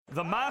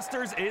The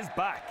Masters is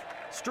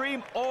back.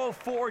 Stream all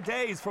 4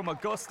 days from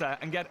Augusta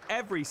and get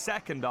every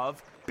second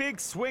of big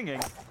swinging,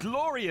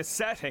 glorious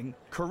setting,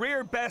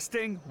 career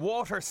besting,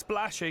 water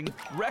splashing,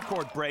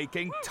 record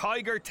breaking,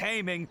 tiger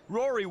taming,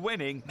 Rory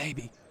winning,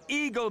 maybe,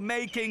 eagle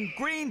making,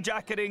 green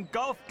jacketing,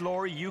 golf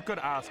glory you could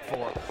ask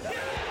for.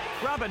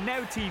 Grab a Now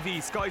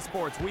TV Sky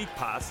Sports Week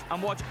Pass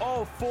and watch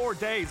all 4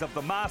 days of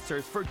the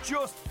Masters for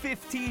just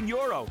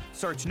 €15.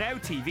 Search Now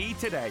TV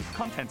today.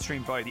 Content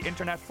streamed via the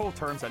internet. Full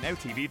terms at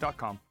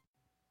nowtv.com.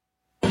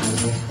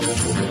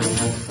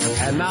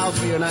 And now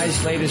for you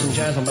nice ladies and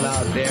gentlemen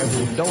out there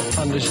who don't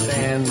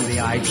understand the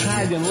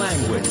Italian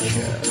language,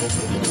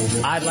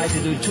 I'd like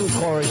to do 2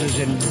 choruses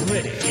in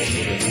British.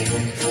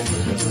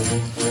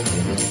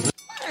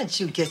 Why don't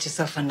you get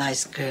yourself a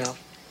nice girl?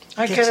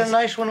 I get a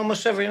nice one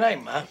almost every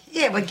night, Ma.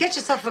 Yeah, but get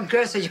yourself a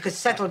girl so you could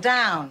settle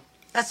down.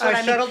 That's what I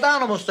mean. settle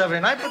down almost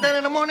every night, but then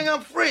in the morning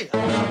I'm free.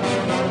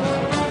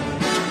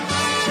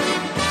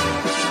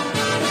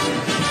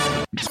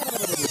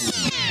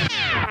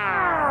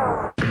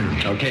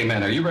 Okay,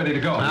 man, are you ready to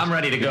go? I'm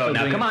ready to go.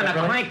 Now, come on,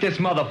 now crank this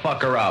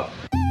motherfucker up.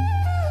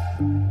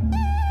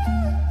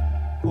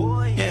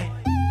 Oh, yeah.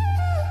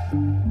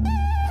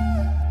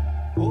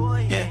 Oh,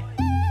 yeah.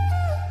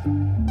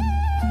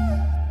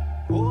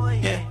 Oh,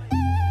 yeah.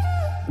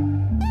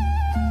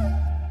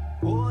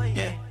 Oh,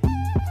 yeah.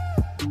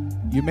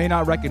 You may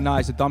not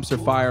recognize the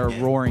dumpster fire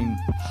roaring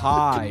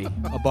high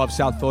above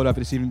South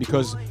Philadelphia this evening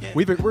because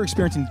we're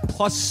experiencing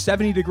plus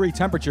 70-degree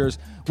temperatures.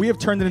 We have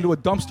turned it into a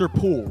dumpster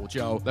pool,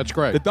 Joe. That's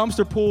great. The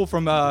dumpster pool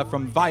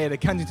from via the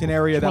Kensington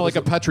area. It's more like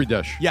a Petri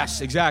dish. Yes,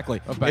 exactly.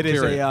 Of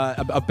bacteria.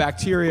 It is a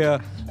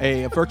bacteria,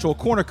 a virtual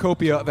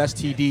cornucopia of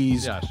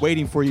STDs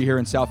waiting for you here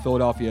in South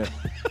Philadelphia.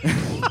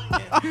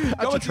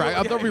 That's a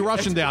track. They'll be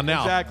rushing down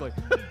now. Exactly.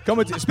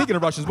 Speaking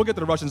of Russians, we'll get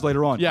to the Russians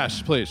later on.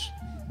 Yes, please.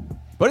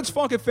 But it's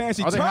Funkin'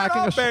 Fancy. Are they Turn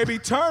hacking up, us? baby.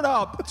 Turn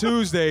up.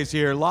 Tuesdays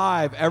here,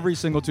 live every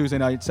single Tuesday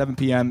night, 7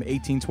 p.m.,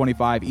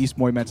 1825 East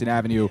Moymenton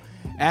Avenue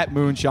at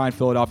Moonshine,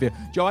 Philadelphia.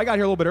 Joe, I got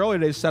here a little bit earlier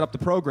today to set up the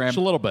program. Just a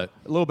little bit.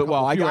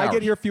 Well, I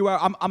get here a few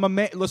hours. I'm a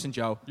man. Listen,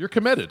 Joe. You're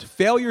committed.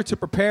 Failure to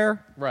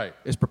prepare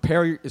is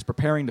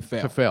preparing to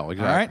fail. To fail,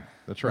 exactly. All right?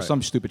 That's right. Or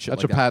some stupid shit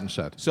That's like what Patton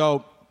said.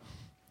 So,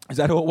 is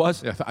that who it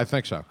was? Yeah, I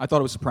think so. I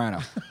thought it was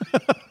Soprano.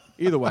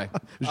 Either way.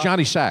 It was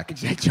Johnny Sack.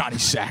 Johnny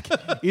Sack.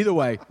 Either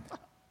way.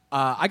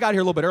 I got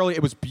here a little bit early.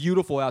 It was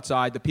beautiful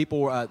outside. The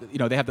people,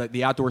 they have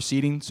the outdoor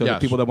seating, so the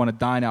people that want to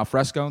dine al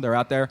fresco, they're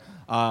out there.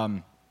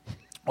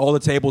 All the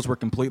tables were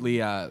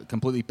completely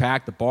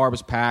packed. The bar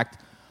was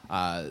packed.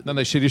 Then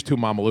they see these 2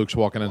 Mamalukes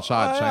walking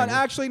inside saying,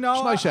 actually, no.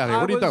 It's nice out here.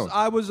 What are you doing?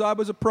 I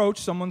was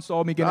approached. Someone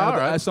saw me get out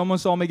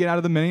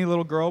of the Mini. The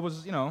little girl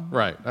was,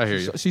 Right, I hear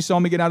you. She saw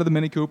me get out of the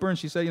Mini Cooper, and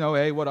she said,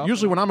 hey, what up?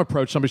 Usually when I'm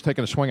approached, somebody's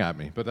taking a swing at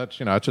me, but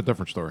that's a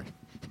different story.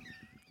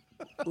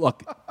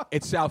 Look,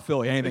 it's South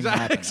Philly. Anything can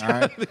happen. All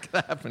right? Anything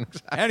can happen.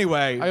 Exactly.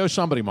 Anyway, I owe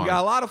somebody money. We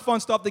got a lot of fun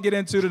stuff to get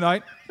into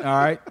tonight. All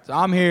right, so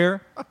I'm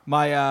here.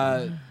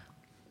 My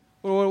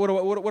what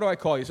do I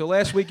call you? So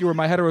last week you were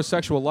my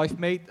heterosexual life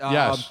mate.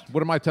 Yes.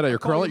 What am I today?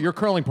 Your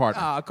curling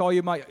partner. I'll call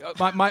you my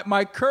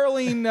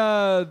curling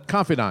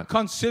confidant.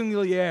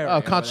 Consigliere.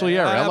 Oh,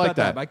 consigliere. I like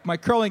that. My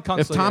curling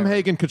consigliere. If Tom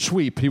Hagen could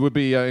sweep, he would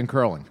be in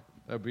curling.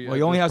 Well,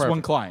 he only has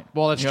one client.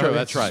 Well, that's true.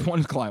 That's right.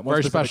 One client.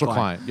 Very special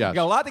client. Yes. We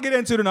got a lot to get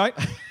into tonight.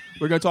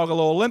 We're going to talk a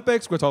little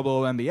Olympics. We're going to talk a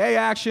little NBA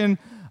action.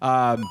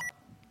 I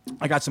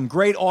got some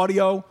great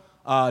audio,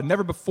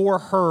 never before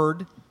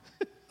heard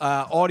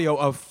audio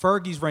of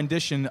Fergie's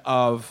rendition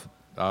of.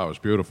 Oh, it was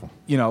beautiful.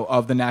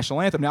 Of the national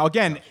anthem. Now,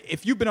 again,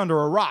 if you've been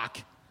under a rock,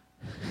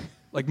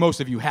 like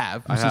most of you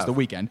have since the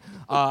weekend,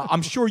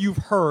 I'm sure you've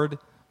heard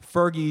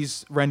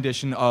Fergie's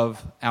rendition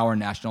of our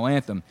national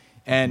anthem.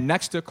 And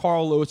next to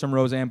Carl Lewis and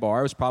Roseanne Barr,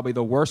 it was probably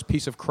the worst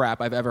piece of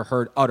crap I've ever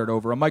heard uttered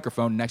over a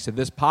microphone next to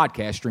this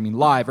podcast streaming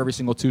live every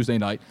single Tuesday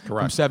night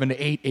from 7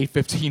 to 8,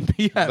 8:15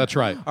 p.m. That's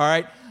right. All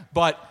right?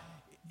 But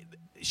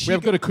we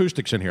have good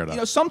acoustics in here,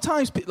 though.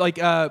 Sometimes,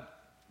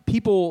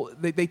 people,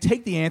 they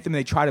take the anthem and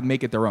they try to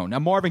make it their own. Now,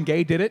 Marvin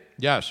Gaye did it.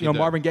 Yes, he did.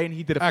 Marvin Gaye, and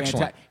he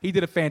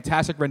did a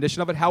fantastic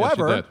rendition of it.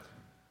 However,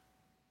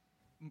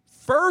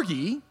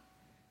 Fergie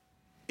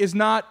is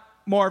not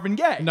Marvin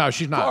Gaye. No,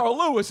 she's not. Carl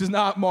Lewis is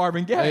not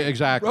Marvin Gaye.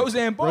 Exactly.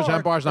 Roseanne Barr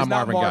is not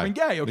Marvin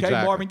Gaye. Okay,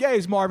 exactly. Marvin Gaye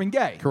is Marvin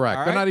Gaye. Correct.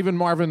 Right? They're not even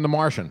Marvin the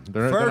Martian.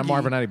 They're not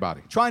Marvin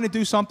anybody. Trying to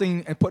do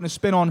something and putting a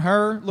spin on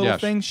her little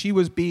thing. She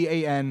was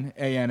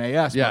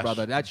BANANAS, my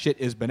brother. That shit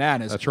is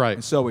bananas. That's right.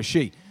 And so is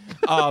she.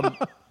 So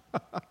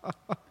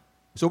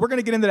we're going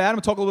to get into that. I'm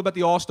going to talk a little bit about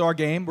the All-Star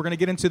game. We're going to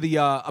get into the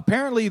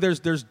apparently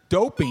there's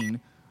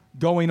doping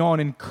going on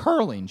in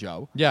curling,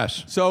 Joe.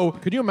 Yes. So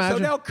could you imagine?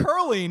 So now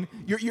curling,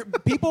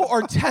 people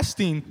are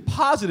testing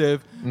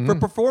positive for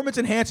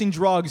performance-enhancing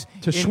drugs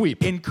to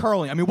sweep in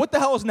curling. I mean, what the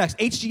hell is next?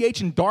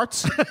 HGH and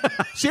darts?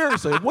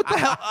 Seriously, what the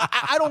hell?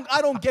 I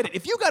don't get it.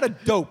 If you got a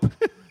dope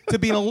to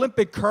be an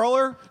Olympic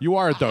curler, you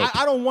are a dope.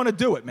 I don't want to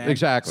do it, man.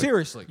 Exactly.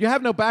 Seriously, you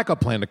have no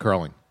backup plan to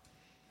curling.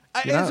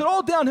 Is it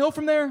all downhill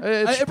from there?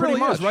 It's it pretty really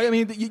much. is, right? I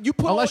mean, you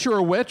put unless you're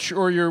a witch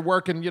or you're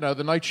working,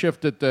 the night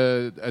shift at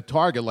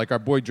Target, like our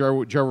boy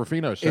Joe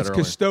Ruffino said it's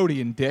earlier.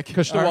 custodian, Dick.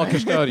 Well,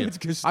 custodian. It's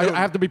custodian. I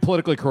have to be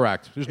politically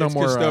correct. There's no It's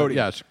more. custodian.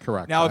 Yes,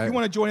 correct. Now, if you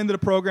want to join into the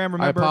program,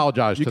 remember, I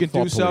apologize you to can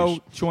the do thought so.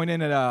 police. Join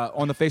in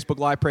on the Facebook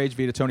Live page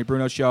via the Tony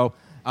Bruno Show.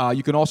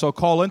 You can also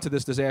call into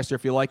this disaster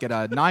if you like at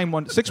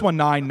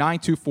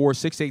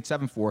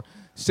 619-924-6874,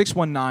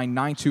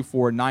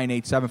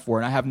 619-924-9874.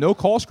 And I have no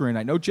call screen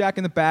tonight, no Jack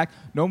in the back,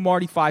 no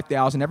Marty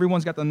 5000.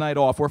 Everyone's got the night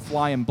off. We're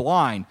flying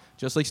blind,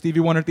 just like Stevie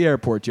Wonder at the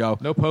airport, Joe.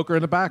 No poker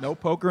in the back? No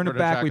poker in the Or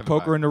back. Jack We in the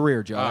poker back? in the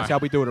rear, Joe. That's how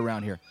we do it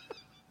around here.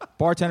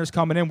 Bartender's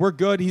coming in. We're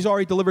good. He's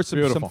already delivered some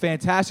Beautiful.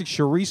 fantastic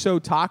chorizo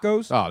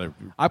tacos. Oh, they're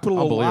I put a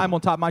little unbelievable. lime on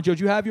top. Mind you,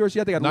 do you have yours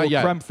yet? They got a Not little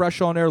yet. creme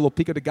fraiche on there, a little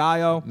pico de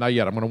gallo. Not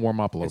yet. I'm going to warm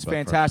up a little It's bit.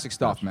 fantastic first.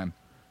 stuff, Yes. man.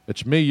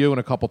 It's me, you, and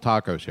a couple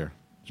tacos here.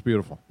 It's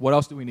beautiful. What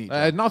else do we need?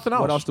 Joe? Nothing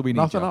else. What else do we need?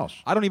 Nothing Joe? else.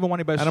 I don't even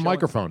want anybody. And a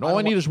microphone. All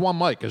I need is one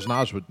mic, as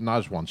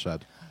Nas once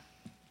said.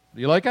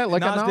 You like it?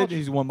 Like Nas that? did.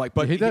 He's one mic,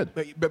 but he did.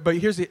 But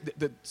here's the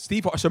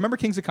Steve. So remember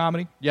Kings of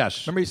Comedy?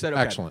 Yes. Remember he said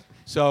okay. Excellent.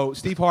 So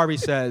Steve Harvey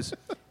says.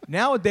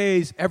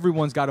 Nowadays,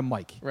 everyone's got a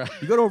mic. Right.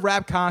 You go to a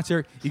rap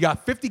concert, you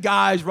got 50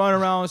 guys running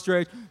around the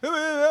stage.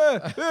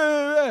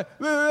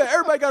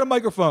 Everybody got a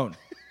microphone.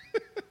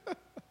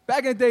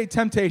 Back in the day,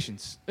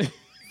 Temptations.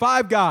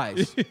 5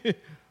 guys.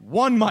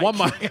 One mic. One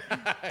mic.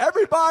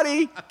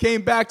 Everybody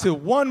came back to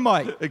one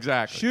mic.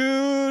 Exactly.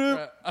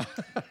 Shoot.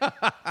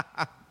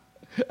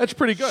 That's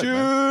pretty good.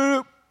 Man.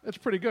 Shoot. That's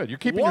pretty good. You're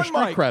keeping One your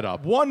street mic. cred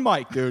up. One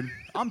mic, dude.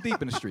 I'm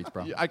deep in the streets,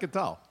 bro. I can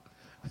tell.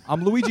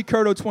 I'm Luigi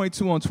Curto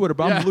 22 on Twitter,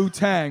 but I'm Lou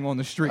Tang on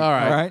the street. All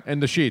right. All right?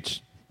 And the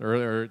sheets.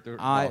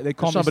 They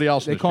call somebody me,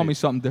 else. They call me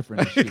something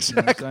different. in the sheets,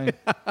 Exactly. You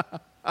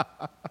know what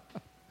I'm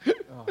saying?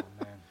 Oh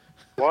man.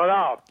 What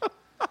up?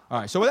 All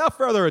right. So without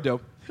further ado,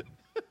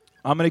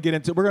 I'm gonna get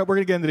into we're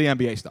gonna get into the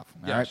NBA stuff.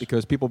 All Yes. right,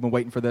 because people have been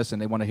waiting for this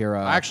and they want to hear.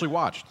 I actually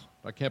watched.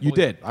 I can't. You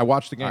believe did. it. I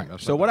watched the game. All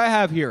right, so what I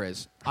have here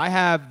is I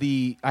have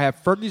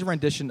Fergie's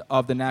rendition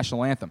of the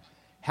national anthem.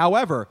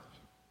 However,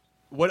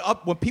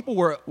 what people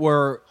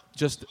were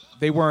just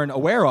they weren't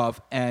aware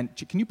of, and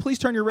can you please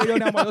turn your radio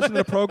down while listening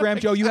to the program,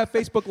 Joe? You have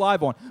Facebook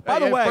Live on. By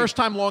the way, first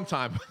time, long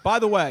time. By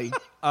the way,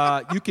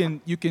 you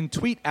can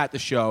tweet at the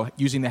show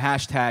using the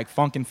hashtag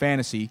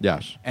 #FunkinFantasy.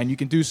 Yes. And you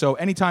can do so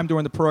anytime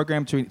during the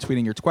program,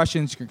 tweeting your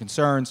questions, your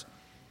concerns.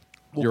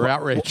 Your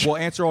outrage. We'll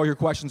answer all your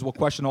questions. We'll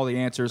question all the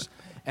answers.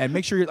 And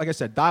make sure, like I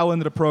said, dial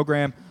into the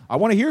program. I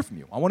want to hear from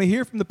you. I want to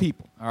hear from the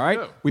people. All right.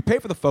 Yeah. We pay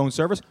for the phone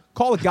service.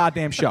 Call the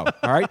goddamn show.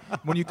 All right.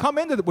 When you come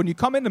into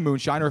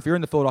Moonshine, or if you're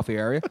in the Philadelphia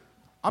area,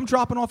 I'm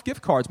dropping off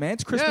gift cards, man.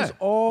 It's Christmas Yeah,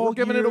 all we're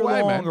giving year it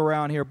away, long man.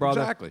 around here,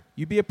 brother. Exactly.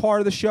 You be a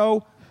part of the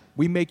show,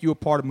 we make you a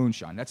part of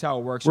Moonshine. That's how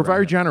it works. We're around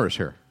very here. generous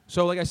here.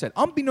 So, like I said,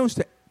 unbeknownst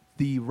to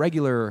the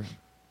regular,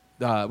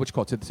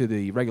 to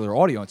the regular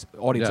audience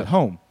Yeah. at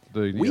home,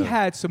 we yeah.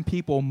 had some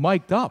people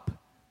mic'd up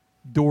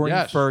during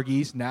Yes.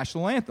 Fergie's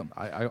national anthem.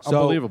 So,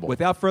 Unbelievable.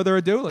 Without further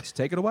ado, let's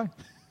take it away.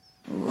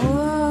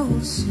 Oh,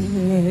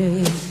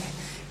 say,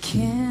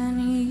 can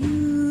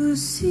you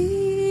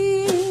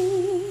see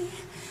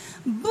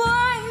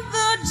by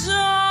the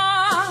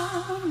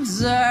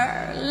dawn's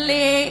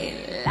early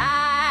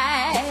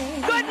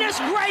light? Goodness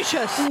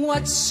gracious!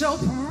 What so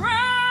proudly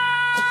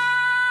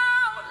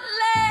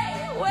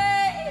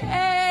wave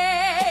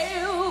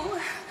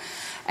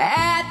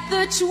at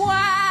the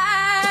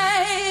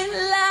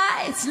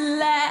twilight's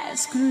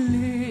last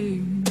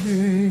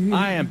gleaming?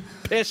 I am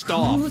pissed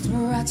off. With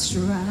bright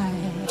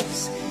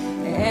stripes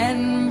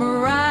and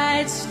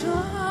bright stars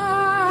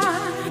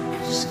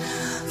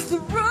through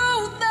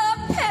the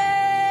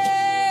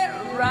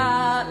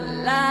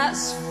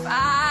perilous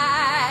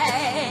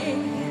fight,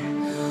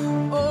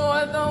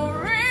 o'er the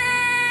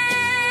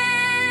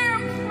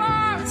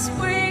ramparts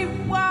we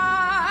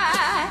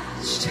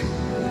watched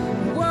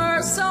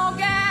were so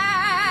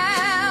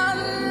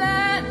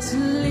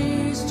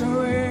gallantly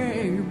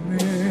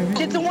streaming.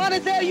 Did the water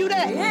tell you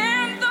that?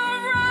 And the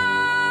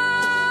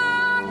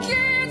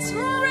rockets'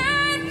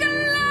 red glare,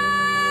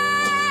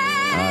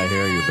 I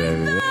hear you,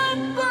 baby. the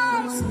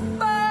bombs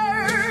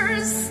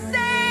bursting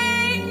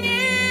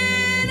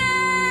in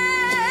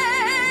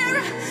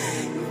air,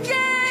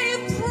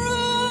 gave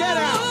proof. Get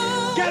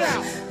out! Get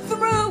out!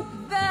 Through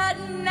the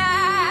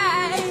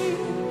night,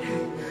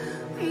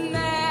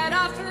 that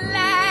our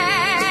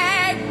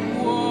flag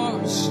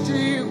was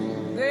still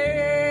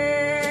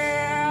there.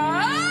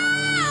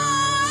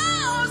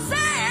 Oh,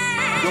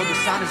 say, Yo, the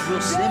sound is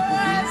real simple, B.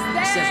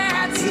 It says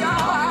rock hip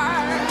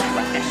hop.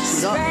 But that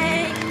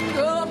shit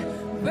up.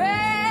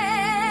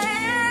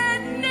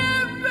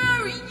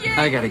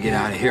 I gotta get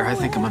out of here. I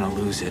think I'm gonna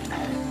lose it.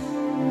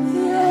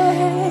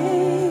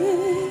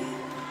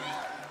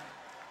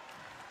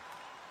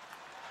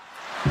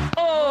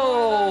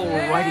 Oh,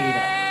 righty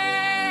there.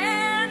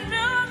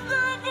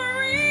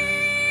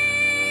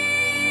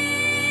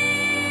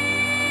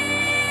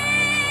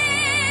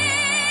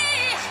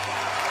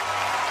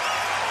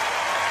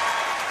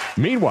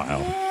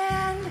 Meanwhile,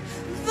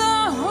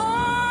 The home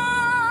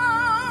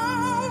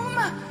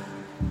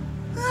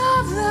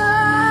of the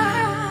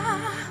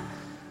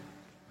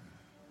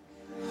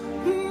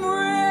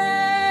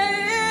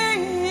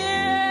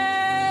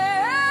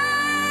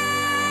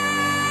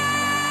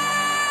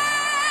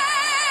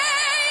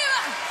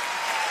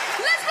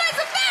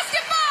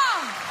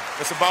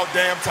about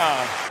damn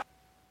time.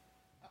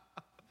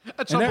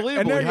 That's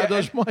unbelievable. We had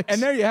those mics.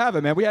 And there you have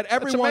it, man. We had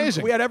everyone.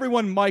 amazing. We had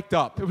everyone mic'd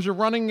up. It was a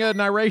running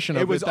narration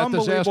of it was that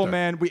unbelievable, disaster.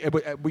 man.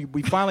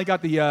 We finally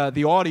got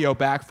the audio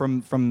back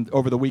from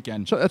over the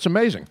weekend. So that's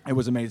amazing. It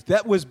was amazing.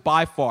 That was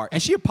by far,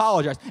 and she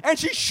apologized, and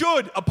she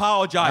should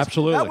apologize.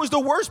 Absolutely. That was the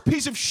worst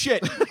piece of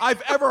shit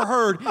I've ever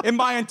heard in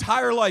my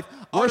entire life.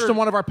 Worse than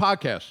one of our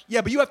podcasts.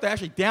 Yeah, but you have to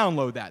actually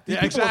download that. Yeah,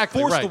 People exactly,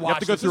 are forced right. to You watch have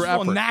to go this. through This is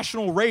on effort.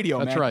 national radio,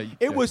 That's man. right.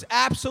 It was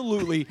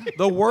absolutely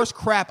the worst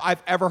crap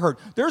I've ever heard.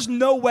 There's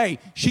no way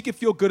she could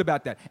feel good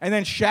about that. And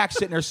then Shaq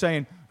sitting there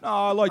saying, "No,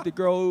 I like the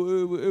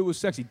girl. It was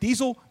sexy."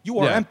 Diesel, you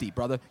are empty,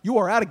 brother. You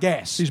are out of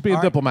gas. He's being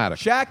diplomatic.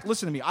 Shaq,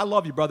 listen to me. I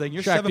love you, brother. And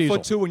you're Shaq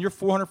 7'2" and you're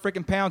 400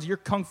 freaking pounds. And you're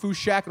kung fu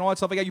Shaq and all that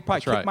stuff like that. You probably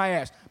That's kick right. my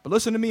ass. But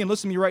listen to me and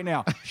listen to me right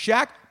now.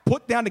 Shaq,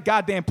 put down the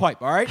goddamn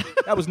pipe. All right?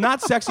 That was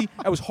not sexy.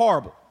 That was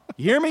horrible.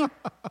 You hear me?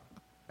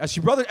 As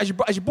your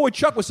boy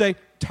Chuck would say,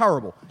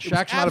 terrible. It was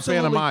Shaq's not a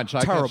fan of absolutely mine, so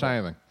I terrible. can't say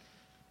anything.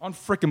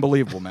 Unfreaking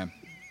believable, man.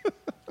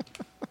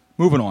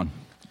 Moving on.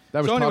 That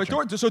was so anyway,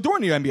 touching.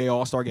 during the NBA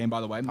All-Star game, by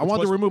the way, I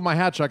wanted to remove my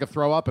hat so I could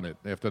throw up in it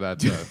after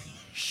that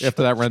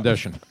after that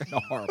rendition.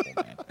 horrible,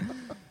 man.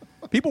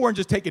 People weren't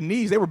just taking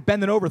knees; they were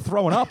bending over,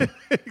 throwing up.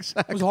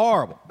 Exactly. It was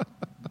horrible.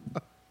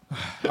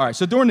 All right.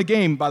 So during the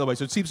game, by the way,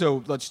 so it seems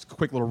so. Let's just a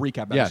quick little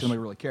recap. Yes. Nobody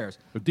really cares.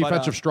 The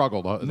defensive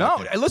struggle.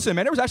 No, listen,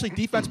 man. There was actually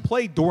defense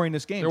played during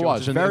this game. There Joe, was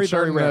which is in very,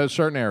 certain, very rare.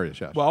 certain areas.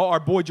 Yes. Well, our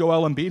boy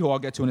Joel Embiid, who I'll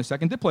get to in a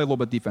second, did play a little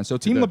bit of defense. So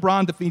Team did.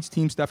 LeBron defeats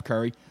Team Steph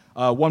Curry,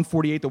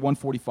 148 to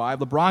 145.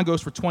 LeBron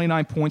goes for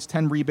 29 points,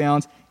 10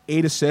 rebounds,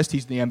 8 assists.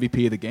 He's the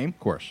MVP of the game. Of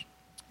course.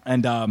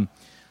 And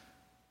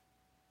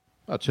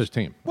That's his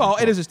team. well,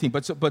 it is his team,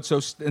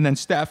 and then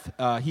Steph,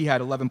 he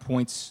had 11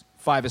 points,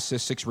 5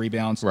 assists, 6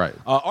 rebounds. Right.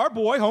 Our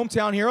boy,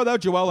 hometown hero though,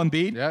 Joel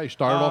Embiid. Yeah, he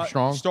started off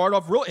strong.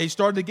 He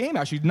started the game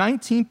actually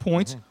 19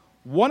 points,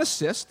 1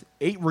 assist,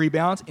 8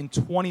 rebounds in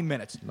 20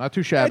 minutes. Not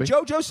too shabby.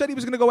 And Joe said he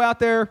was going to go out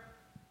there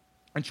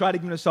and try to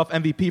give himself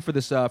MVP for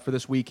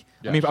this week.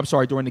 Yes. I mean, I'm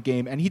sorry, during the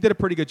game, and he did a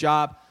pretty good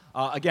job.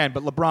 Again,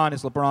 but LeBron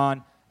is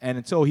LeBron, and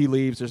until he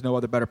leaves, there's no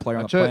other better player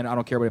on the planet. I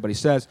don't care what anybody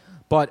says,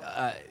 but.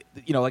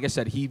 Like I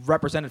said, he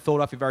represented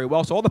Philadelphia very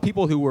well. So all the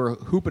people who were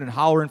hooping and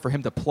hollering for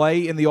him to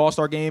play in the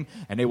All-Star game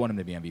and they want him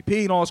to be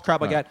MVP and all this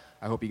crap like that,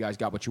 I hope you guys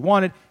got what you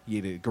wanted.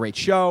 He did a great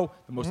show.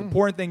 The most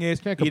important thing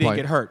is he didn't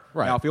get hurt.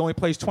 Right. Now, if he only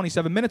plays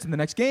 27 minutes in the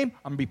next game,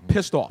 I'm going to be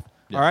pissed off.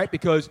 Yeah. All right?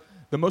 Because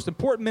the most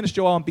important minutes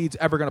Joel Embiid's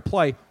ever going to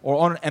play are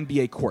on an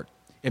NBA court.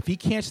 If he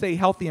can't stay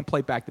healthy and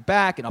play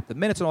back-to-back and up the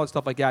minutes and all that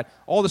stuff like that,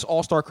 all this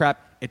All-Star crap,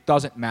 it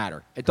doesn't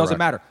matter. It doesn't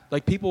matter.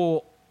 Like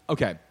people,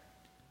 okay.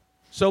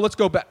 So let's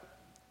go back.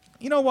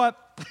 You know what?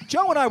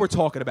 Joe and I were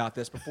talking about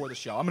this before the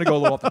show. I'm going to go a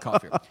little off the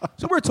cuff here.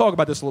 So we were talking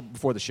about this a little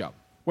before the show.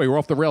 Wait, we're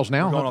off the rails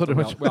now? We're going off the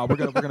rails. Well, we're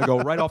going to go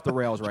right off the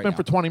rails right now. It's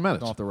been for 20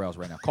 minutes. Going off the rails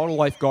right now. Call the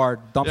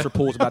lifeguard. Dumpster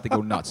pool's about to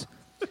go nuts.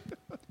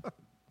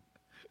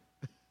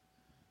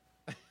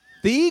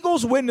 The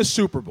Eagles win the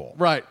Super Bowl.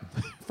 Right.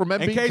 From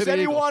Embiid In case to the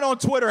anyone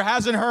Eagles. on Twitter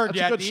hasn't heard That's a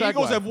yet, good the segue.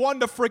 Eagles have won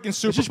the freaking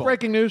Super Bowl. Is this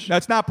breaking news?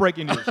 That's not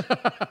breaking news.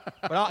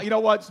 But you know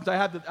what? Since I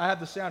have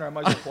the sounder, I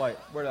might as well play it.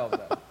 Where the hell is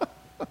that?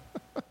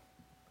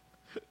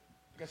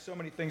 Got so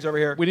many things over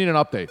here. We need an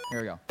update.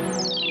 Here we go.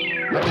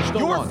 They still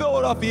Your won.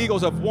 Philadelphia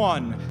Eagles have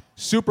won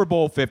Super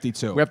Bowl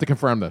 52. We have to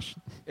confirm this.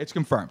 It's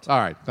confirmed. All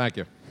right. Thank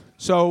you.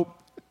 So,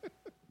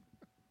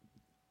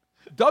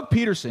 Doug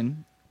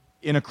Peterson,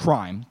 in a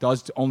crime,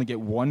 does only get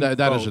one That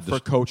vote is a for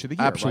Coach of the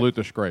Year. absolute right?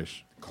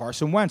 disgrace.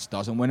 Carson Wentz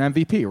doesn't win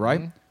MVP,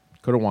 right?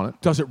 Could have won it.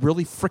 Does it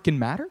really freaking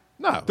matter?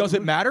 No. Does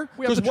it matter?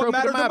 We have Because the what trophy that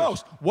mattered the matters.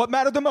 most? What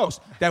mattered the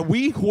most? That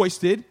we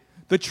hoisted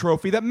the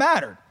trophy that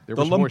mattered. There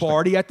The was hoisting.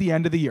 Lombardi at the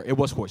end of the year. It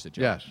was hoisted,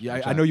 Joe. Yes, Yeah, I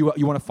exactly. know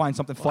you want to find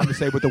something fun to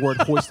say with the word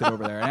hoisted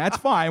over there. And that's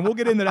fine. We'll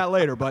get into that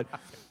later. But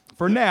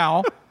for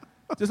now,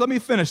 just let me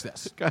finish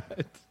this. Go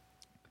ahead.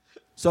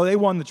 So they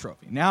won the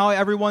trophy. Now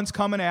everyone's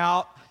coming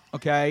out,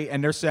 okay,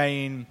 and they're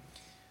saying,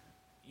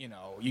 you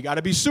know, you got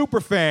to be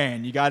super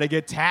fan. You got to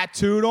get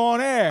tattooed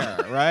on air,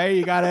 right?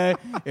 You got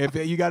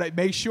to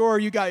make sure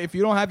if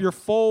you don't have your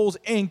Foles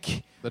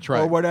ink, That's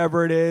right. or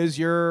whatever it is,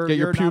 you're Get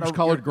your you're not pubes a-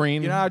 colored you're-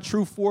 green. You're not a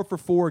true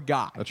 4-for-4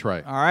 guy. That's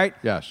right. All right.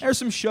 Yes. There's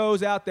some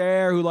shows out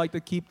there who like to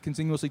keep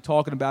continuously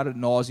talking about it ad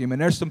nauseum,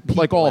 and there's some people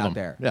Like all of out them.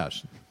 there.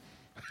 Yes.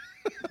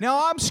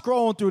 Now, I'm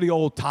scrolling through the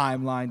old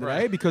timeline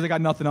today because I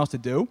got nothing else to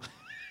do.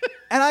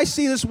 And I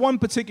see this one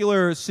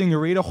particular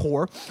senorita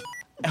whore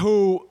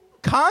who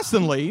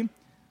constantly,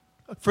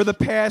 for the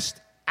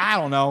past, I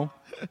don't know,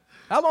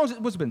 how long has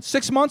it been?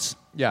 6 months?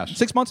 Yes.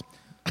 6 months?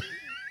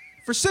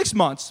 For 6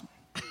 months,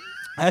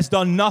 has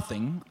done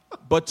nothing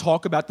but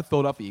talk about the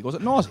Philadelphia Eagles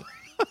at nauseam.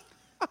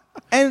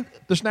 And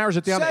This narrows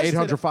it down to says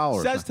 800 today-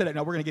 followers. Says today.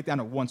 Now, we're going to get down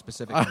to one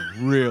specific thing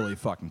really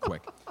fucking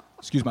quick.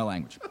 Excuse my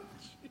language.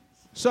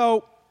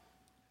 So,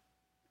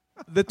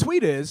 the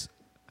tweet is,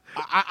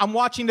 I'm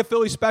watching the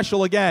Philly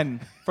special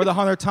again for the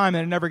 100th time,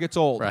 and it never gets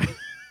old. Right.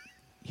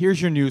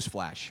 Here's your news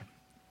flash.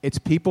 It's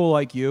people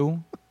like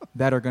you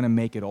that are going to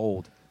make it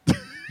old.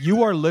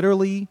 You are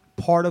literally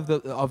part of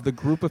the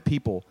group of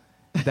people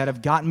that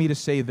have gotten me to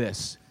say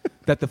this.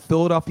 that the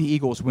Philadelphia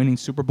Eagles winning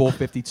Super Bowl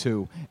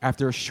 52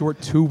 after a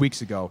short 2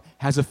 weeks ago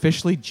has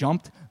officially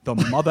jumped the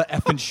mother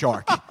effing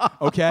shark.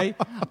 Okay?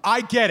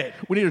 I get it.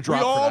 We need a drop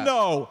We for all that.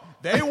 know.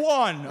 They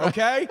won,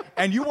 okay?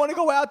 And you want to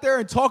go out there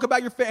and talk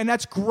about your and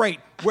that's great.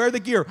 Wear the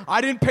gear. I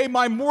didn't pay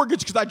my mortgage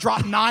because I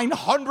dropped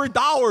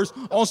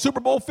 $900 on Super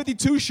Bowl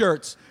 52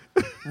 shirts.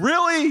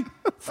 Really?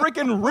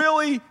 Freaking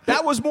really?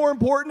 That was more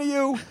important to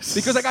you?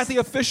 Because I got the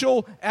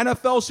official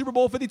NFL Super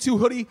Bowl 52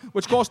 hoodie,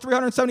 which costs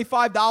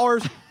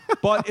 $375,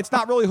 but it's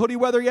not really hoodie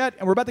weather yet,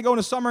 and we're about to go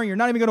into summer, and you're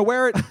not even going to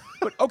wear it?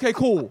 But okay,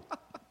 cool.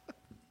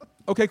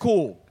 Okay,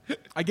 cool.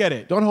 I get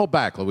it. Don't hold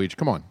back, Luigi.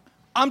 Come on.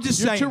 I'm just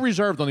You're saying. too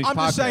reserved on these I'm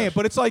just podcasts. saying,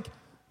 but it's like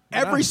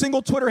every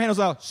single Twitter handle's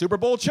out, Super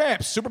Bowl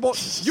champs, Super Bowl.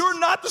 You're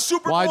not the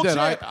Super Well, Bowl I did.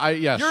 champ.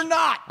 Yes. You're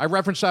not. I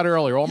referenced that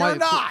earlier. All You're my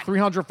not.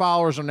 300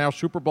 followers are now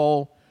Super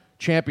Bowl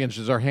champions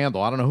is their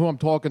handle. I don't know who I'm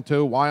talking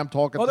to, why I'm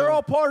talking Well, to. they're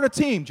all part of the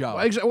team, Joe.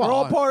 Well, we're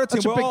all part of the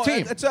team. that's a We're big all,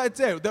 team. That's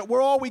it.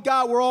 We're all we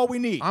got. We're all we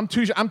need. I'm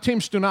Team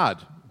Stunad.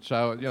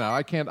 So,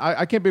 I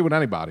can't be with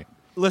anybody.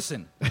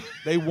 Listen,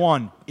 they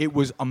won. It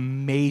was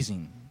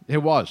amazing.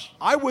 It was.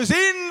 I was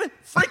in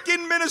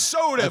freaking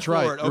Minnesota That's for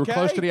right. it, okay? You were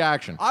close to the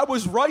action. I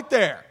was right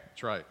there.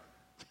 That's right.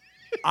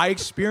 I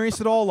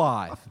experienced it all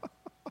live.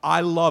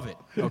 I love it,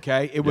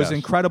 okay? It was Yes. an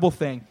incredible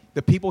thing.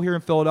 The people here in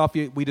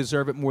Philadelphia, we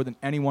deserve it more than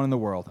anyone in the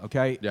world,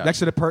 okay? Yes. Next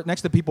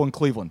to the people in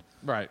Cleveland.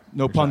 Right.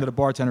 No pun to the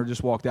bartender who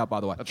just walked out, by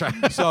the way. That's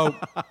right. So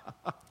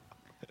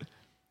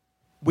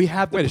we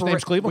have the Wait, his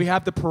name's Cleveland? We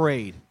have the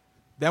parade.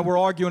 Then we're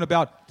arguing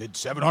about, did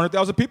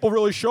 700,000 people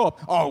really show up?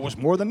 Oh, it was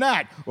more than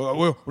that.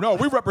 No,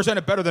 we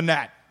represented better than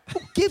that.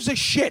 Who gives a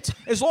shit?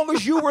 As long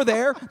as you were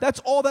there, that's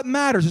all that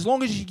matters. As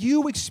long as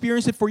you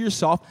experience it for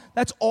yourself,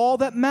 that's all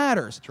that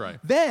matters. That's right.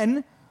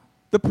 Then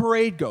the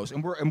parade goes,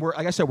 and we're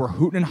like I said, we're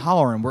hooting and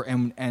hollering,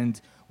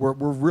 we're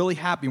really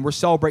happy, and we're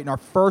celebrating our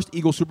first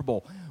Eagle Super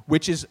Bowl,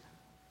 which is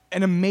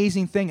an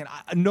amazing thing,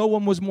 and no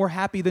one was more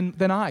happy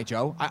than I,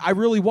 Joe. I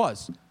really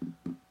was.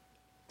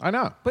 I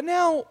know. But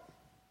now,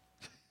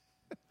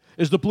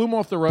 Is the bloom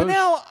off the rose? but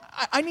now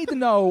I need to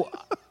know,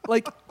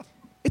 like,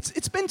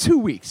 it's been 2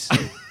 weeks.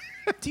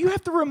 Do you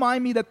have to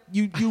remind me that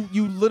you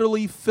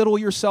literally fiddle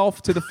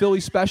yourself to the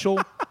Philly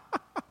special?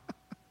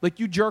 Like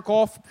you jerk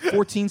off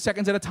 14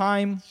 seconds at a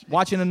time,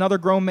 watching another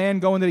grown man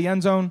go into the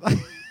end zone?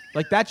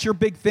 Like that's your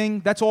big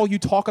thing? That's all you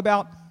talk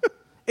about?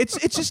 It's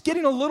just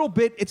getting a little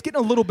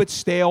bit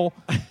stale.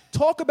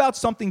 Talk about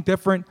something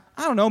different.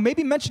 I don't know,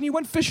 maybe mention you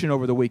went fishing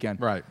over the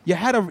weekend. Right. You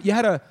had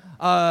a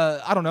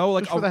I don't know,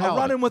 like Just for the a hell of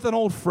it. run-in with an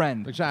old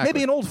friend. Exactly.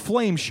 Maybe an old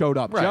flame showed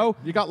up, Right. Joe.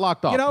 You got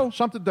locked up. You know?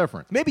 Something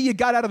different. Maybe you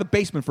got out of the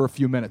basement for a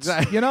few minutes.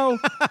 Exactly. You know?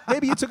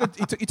 Maybe you took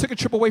a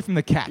trip away from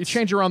the cats. You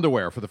change your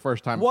underwear for the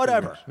first time in 2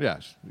 Whatever. years.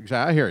 Yes,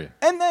 exactly. I hear you.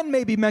 And then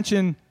maybe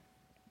mention,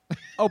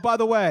 oh, by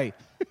the way,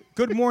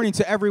 good morning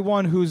to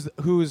everyone whose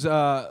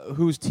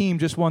team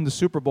just won the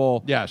Super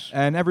Bowl. Yes.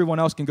 And everyone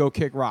else can go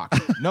kick rocks.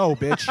 No,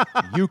 bitch.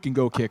 You can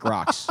go kick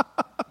rocks.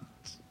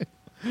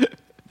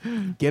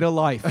 Get a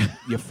life,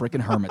 you freaking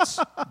hermits.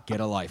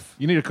 Get a life.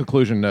 You need a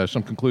conclusion,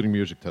 some concluding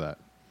music to that.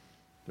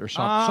 There's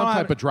some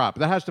type of drop.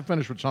 That has to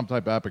finish with some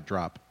type of epic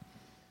drop.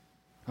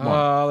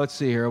 Let's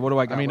see here. What do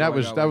I got? I mean, that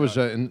was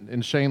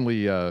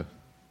insanely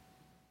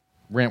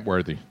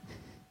rant-worthy.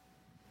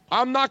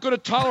 I'm not going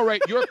to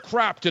tolerate your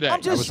crap today.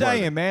 I'm just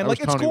saying, man. That Like,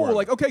 was it's Tony cool. worthy.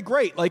 Like, okay,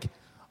 great. Like,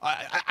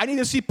 I need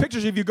to see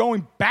pictures of you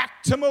going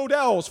back to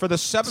Modell's for the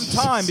 7th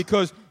time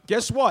because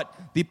guess what?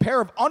 The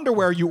pair of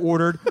underwear you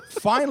ordered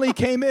finally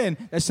came in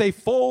that say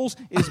Foles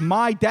is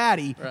my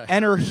daddy,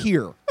 enter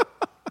here.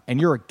 And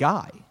you're a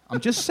guy.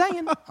 I'm just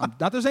saying.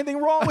 Not there's anything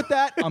wrong with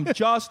that. I'm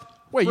just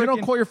Wait, you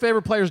don't call your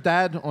favorite player's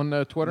dad on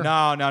Twitter? No.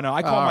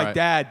 I call my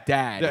dad.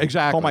 Yeah,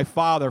 exactly. I call my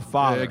father.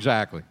 Yeah,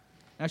 exactly.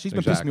 Actually,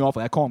 he's been pissing me off.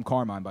 I call him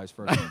Carmine by his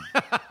first name.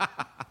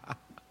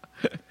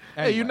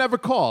 Hey, you never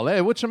call.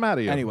 Hey, what's the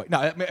matter? Anyway,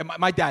 no,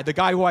 my dad, the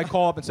guy who I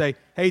call up and say,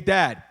 hey,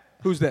 Dad,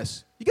 who's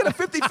this? You got a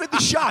 50-50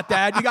 shot,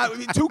 Dad. You got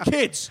 2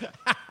 kids.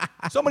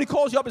 Somebody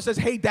calls you up and says,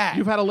 hey, Dad.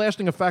 You've had a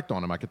lasting effect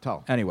on him, I could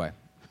tell. Anyway,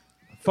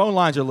 phone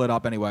lines are lit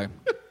up anyway.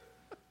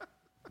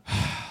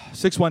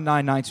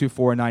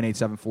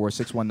 619-924-9874,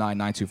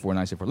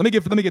 619-924-974.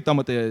 Let me get done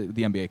with the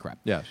NBA crap.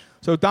 Yes.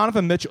 So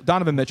Donovan Mitchell,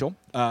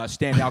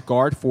 standout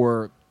guard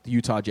for the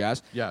Utah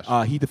Jazz. Yes.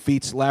 He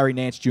defeats Larry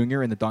Nance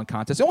Jr. in the dunk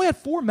contest. They only had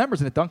 4 members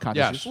in the dunk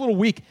contest. Yes. It's a little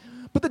weak.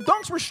 But the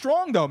dunks were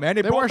strong, though, man.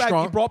 They were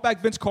strong. He brought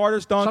back Vince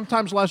Carter's dunk.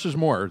 Sometimes less is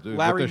more.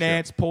 Larry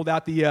Nance pulled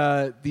out the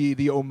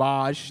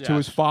homage to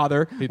his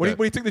father. When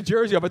he took the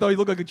jersey off, I thought he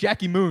looked like a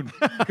Jackie Moon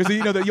because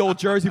the old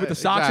jersey with the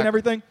socks and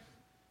everything.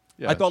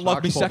 Yeah, I thought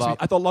Love Me Sex Me.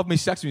 I thought Love Me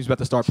Sex Me was about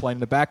to start playing in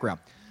the background.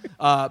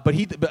 But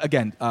he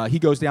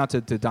goes down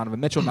to Donovan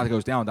Mitchell. Not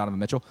goes down Donovan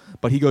Mitchell,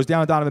 but he goes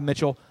down Donovan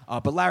Mitchell.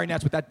 But Larry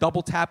Nance with that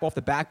double tap off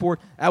the backboard,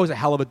 that was a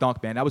hell of a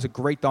dunk, man. That was a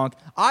great dunk.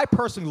 I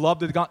personally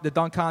loved the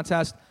dunk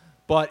contest,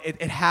 but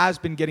it has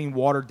been getting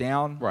watered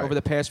down over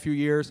the past few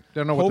years.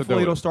 Don't know what to do Hopefully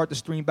with it'll it. start to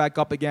stream back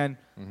up again.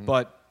 Mm-hmm.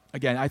 But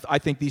again, I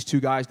think these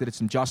two guys did it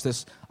some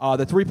justice.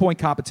 The 3-point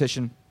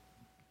competition.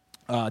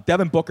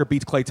 Devin Booker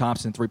beats Klay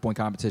Thompson in three-point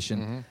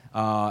competition.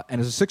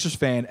 And as a Sixers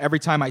fan, every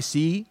time I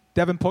see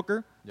Devin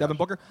Booker,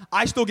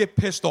 I still get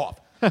pissed off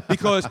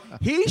because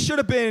he should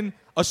have been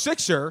a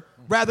Sixer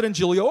rather than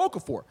Julio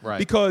Okafor. Right.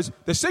 Because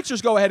the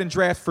Sixers go ahead and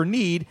draft for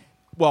need,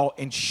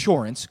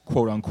 insurance,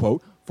 quote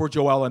unquote, for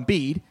Joel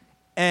Embiid,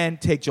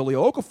 and take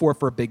Julio Okafor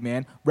for a big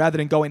man rather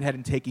than going ahead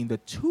and taking the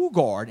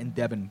 2-guard in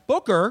Devin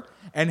Booker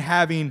and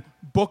having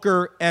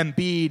Booker,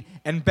 Embiid,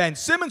 and Ben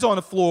Simmons on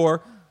the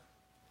floor.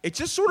 It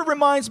just sort of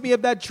reminds me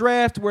of that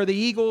draft where the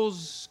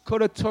Eagles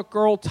could have took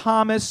Earl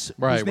Thomas,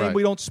 whose name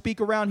we don't speak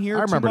around here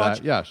I remember too much.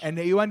 that, yes. And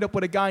you end up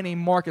with a guy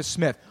named Marcus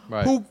Smith,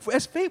 who,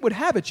 as fate would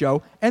have it,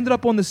 Joe, ended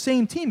up on the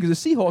same team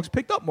because the Seahawks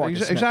picked up Marcus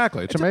Smith.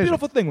 Exactly. It's amazing. A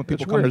beautiful thing when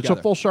people come weird. together. It's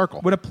a full circle.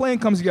 When a plan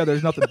comes together,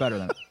 there's nothing better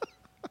than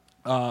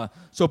it.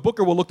 So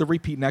Booker will look to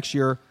repeat next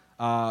year.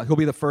 He'll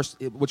be the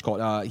first.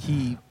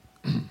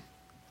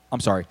 I'm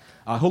sorry.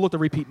 He'll look to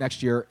repeat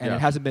next year, and it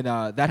hasn't been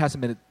that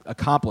hasn't been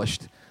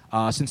accomplished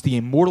since the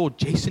immortal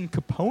Jason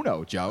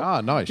Capono, Joe.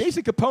 Ah, nice.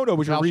 Jason Capono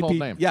was a Household repeat.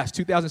 name. Yes,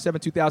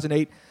 2007,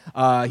 2008.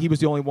 He was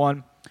the only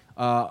one.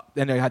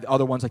 Then they had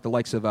other ones like the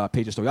likes of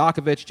Peja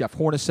Stojakovic, Jeff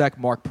Hornacek,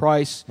 Mark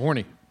Price.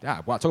 Horny.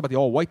 Yeah, wow, talk about the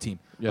all-white team.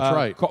 That's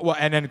right.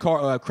 And then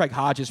Craig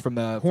Hodges from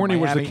the Horny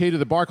from was the Miami. key to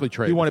the Barkley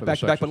trade. He won it for the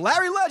back-to-back. But Sixers.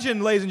 Larry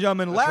Legend, ladies and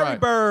gentlemen, That's Larry right.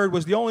 Bird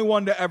was the only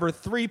one to ever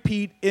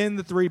three-peat in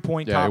the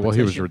three-point competition. well,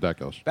 he was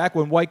ridiculous. Back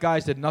when white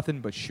guys did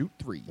nothing but shoot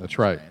threes. That's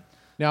right.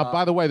 Now,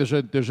 by the way,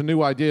 there's a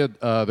new idea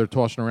they're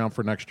tossing around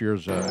for next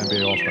year's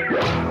NBA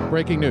All-Star.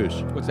 Breaking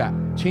news. What's that?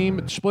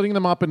 Splitting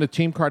them up into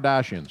Team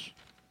Kardashians.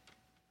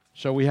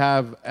 So we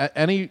have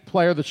any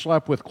player that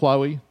slept with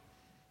Khloe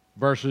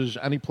versus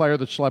any player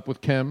that slept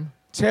with Kim.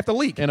 It's half the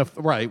league.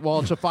 Right.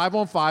 Well, it's a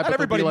 5-on-5. Not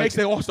everybody makes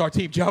the All-Star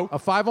team, Joe. A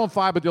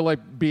 5-on-5, but there'll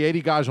be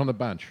 80 guys on the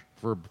bench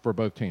for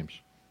both teams.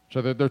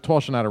 So they're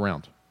tossing that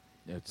around.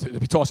 Yeah, they'll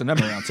be tossing them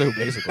around too,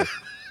 basically.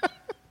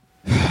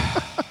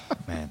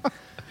 Man.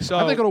 So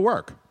I think it'll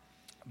work.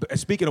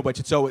 Speaking of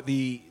which, so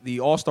the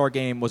All-Star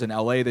game was in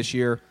L.A. this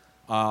year.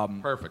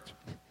 Perfect.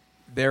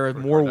 There are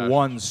more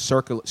ones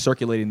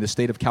circulating the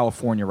state of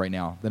California right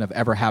now than have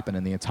ever happened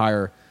in the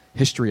entire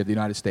history of the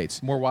United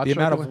States. More what? The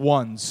amount of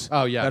ones that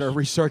are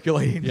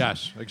recirculating.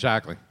 Yes,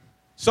 exactly.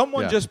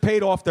 Someone just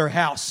paid off their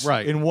house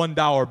in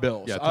 $1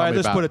 bills. Yeah, all right,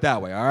 let's put it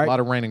that way. All right, a lot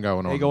of raining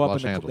going on. They go in up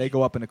Los in Angeles. They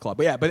go up in the club.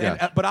 But yeah,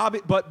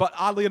 but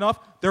oddly enough,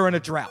 they're in a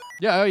drought.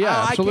 Yeah,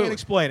 absolutely. I can't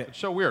explain it. It's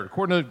so weird.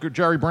 According to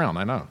Jerry Brown,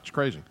 I know it's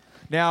crazy.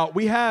 Now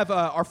we have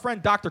our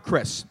friend Dr.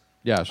 Chris.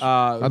 Yes,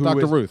 not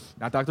Dr. Ruth.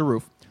 Not Dr.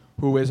 Ruth,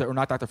 who is or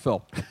not Dr.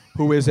 Phil,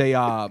 who is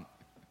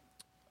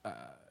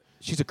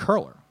she's a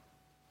curler.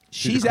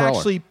 She's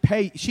actually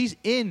she's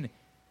in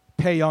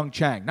Pyongyang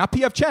Chang, not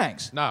PF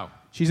Chang's. No.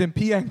 She's in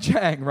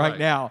Pyongyang right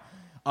now.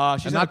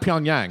 She's not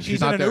Pyongyang. She's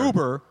not in there. an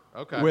Uber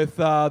Okay. with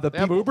the They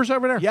have people. Ubers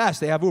over there? Yes,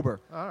 they have Uber.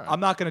 All right. I'm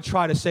not going to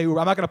try to say Uber.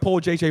 I'm not going to pull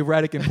JJ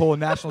Redick and pull a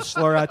national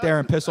slur out there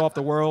and piss off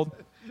the world.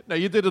 No,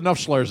 you did enough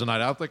slurs tonight.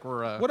 I don't think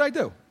we're. What'd I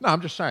do? No,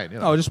 I'm just saying.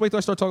 No, just wait till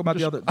I start talking about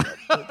the other.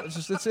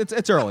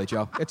 It's early,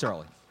 Joe. It's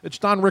early. It's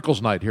Don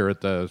Rickles night here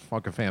at the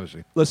Funk of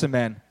Fantasy. Listen,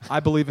 man, I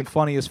believe in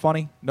funny is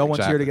funny. No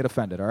one's here to get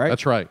offended, all right?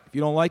 That's right. If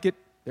you don't like it,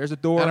 there's a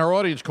door. And our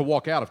audience could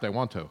walk out if they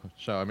want to.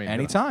 So, I mean.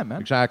 Anytime, man.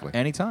 Exactly.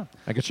 Anytime.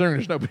 And considering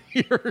there's nobody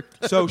here.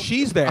 So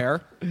she's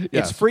there. Yes.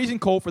 It's freezing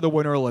cold for the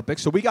Winter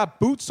Olympics. So we got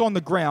boots on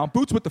the ground,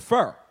 boots with the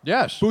fur.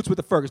 Yes. Boots with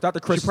the fur. Because Dr.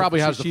 Chris She probably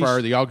has the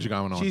fur. The Uggs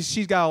going on.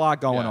 She's got a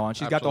lot going Yeah, on.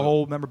 She's got the absolutely.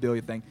 whole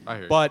memorabilia thing. I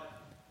hear you. But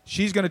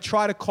she's going to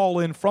try to call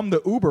in from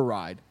the Uber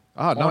ride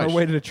on nice. her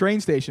way to the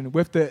train station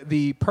with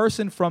the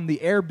person from the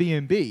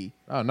Airbnb.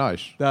 Oh,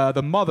 nice.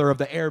 The mother of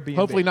the Airbnb.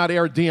 Hopefully not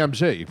Air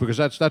DMZ, because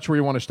that's where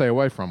you want to stay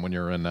away from when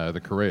you're in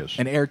the Koreas.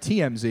 And Air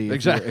TMZ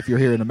Exactly. if you're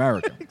here in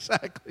America.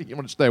 Exactly. You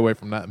want to stay away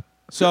from that.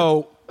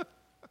 So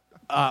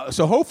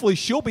hopefully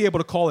she'll be able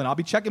to call in. I'll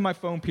be checking my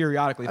phone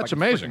periodically. That's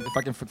amazing. If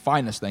I can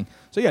find this thing.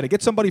 So yeah, to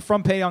get somebody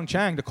from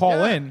Pyongyang to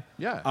call in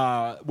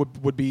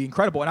would be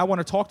incredible. And I want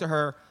to talk to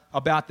her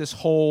about this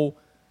whole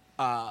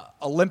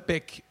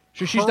Olympic.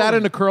 She's that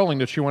into curling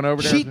that she went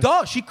over there? She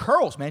does. She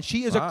curls, man.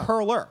 She is Wow. a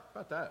curler.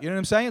 About that. You know what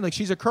I'm saying? Like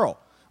she's a curl.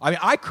 I mean,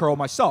 I curl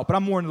myself, but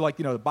I'm more into like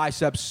the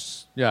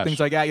biceps, Yes.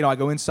 things like that. I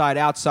go inside,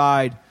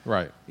 outside.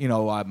 Right.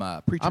 I'm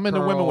a preacher. I'm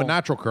into women with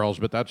natural curls,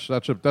 but that's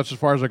as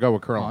far as I go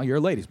with curling. Oh, you're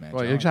a ladies' man.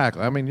 Well, Joe.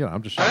 exactly. I mean,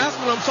 I'm just saying. That's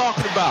what I'm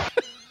talking about.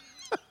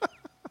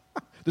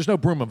 There's no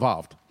broom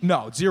involved.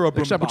 No, zero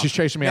broom Except when involved. she's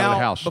chasing me out of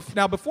the house.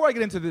 Now, before I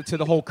get into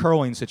the whole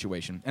curling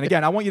situation, and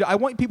again, I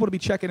want people to be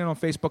checking in on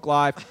Facebook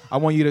Live. I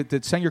want you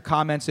to send your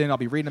comments in. I'll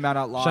be reading them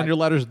out loud. Send your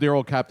letters to dear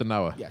old Captain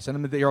Noah. Yeah, send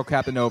them to the old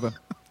Captain Nova.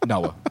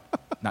 Noah,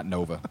 not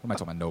Nova. What am I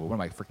talking about? Nova. What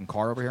am I, freaking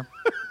car over here?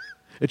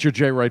 It's your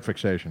Jay Wright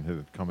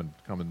fixation. Coming.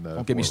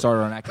 Don't get me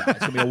started on that guy. It's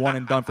gonna be a one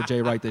and done for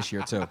Jay Wright this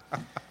year too.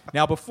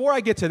 Now, before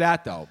I get to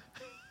that though,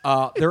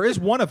 there is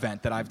one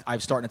event that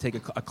I've starting to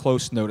take a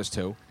close notice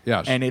to.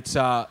 Yes. And it's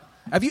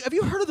have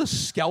you heard of the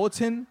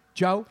skeleton,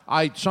 Joe?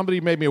 Somebody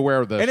made me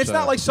aware of this. And it's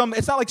not like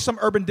some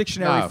Urban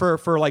Dictionary No.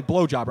 for like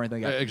blowjob or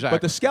anything like that. Exactly.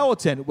 But the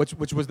skeleton, which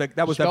was that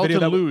was that skeleton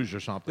video luge or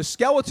something. the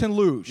skeleton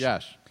luge.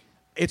 Yes.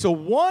 It's a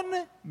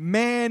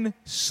one-man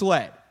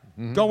sled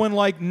going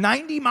like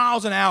 90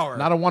 miles an hour.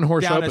 Not a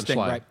one-horse down open this thing,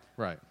 slide.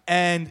 Right.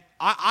 And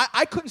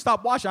I couldn't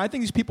stop watching. I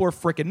think these people are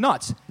freaking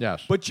nuts.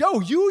 Yes. But, Joe,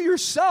 you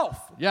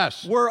yourself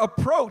were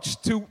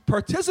approached to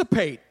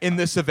participate in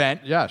this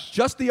event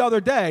just the other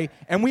day,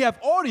 and we have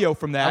audio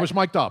from that. I was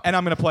mic'd up. And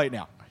I'm going to play it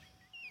now.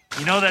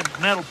 You know that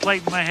metal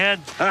plate in my head?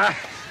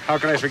 How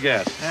can I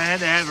forget? I had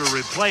to have it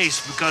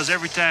replaced because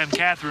every time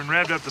Catherine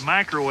revved up the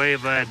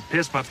microwave, I'd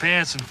piss my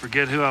pants and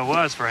forget who I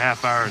was for a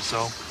half hour or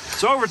so.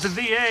 So over at the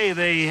VA,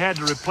 they had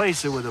to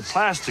replace it with a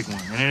plastic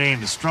one, and it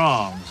ain't as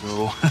strong,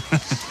 so...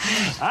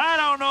 I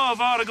don't know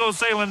if I ought to go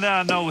sailing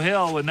down no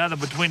hill with nothing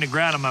between the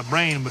ground and my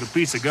brain but a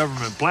piece of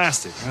government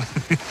plastic.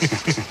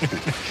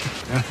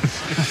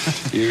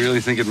 You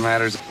really think it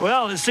matters?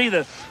 Well, you see,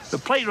 the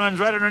plate runs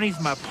right underneath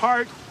my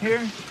part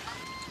here.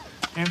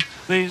 And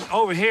these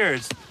over here,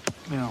 it's,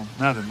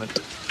 nothing.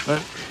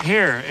 But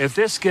here, if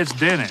this gets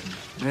dented,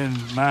 then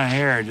my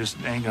hair just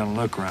ain't gonna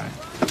look right.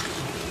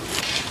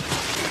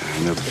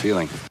 I know the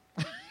feeling.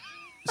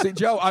 See,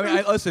 Joe,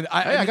 listen.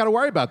 I got to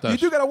worry about this. You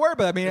do got to worry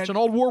about that. It's an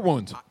old war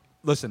wound.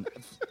 Listen,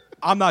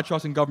 I'm not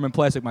trusting government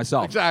plastic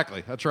myself.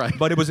 Exactly. That's right.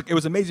 But it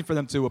was amazing for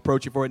them to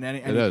approach you for it.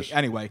 It is.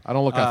 Anyway, I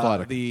don't look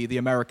athletic. The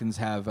Americans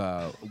have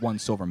one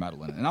silver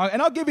medal in it, and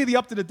I'll give you the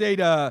up-to-date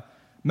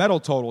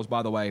medal totals,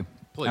 by the way.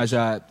 Please.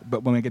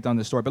 But when we get done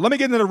this story. But let me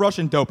get into the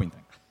Russian doping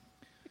thing.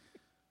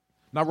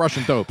 Not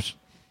Russian dopes.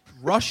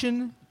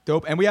 Russian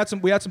dope, and we had some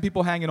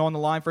people hanging on the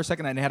line for a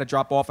second, and they had to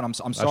drop off, and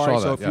I'm sorry. I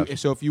saw that,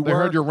 If you they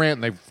heard your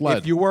rant and they fled.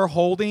 If you were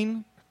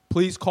holding,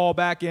 please call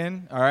back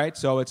in. All right,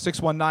 so it's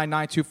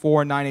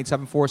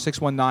 619-924-9874,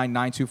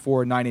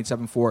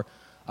 619-924-9874.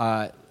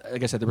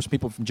 Like I said, there was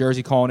people from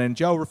Jersey calling in.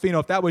 Joe Ruffino,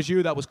 if that was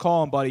you that was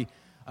calling, buddy,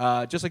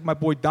 just like my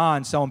boy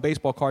Don selling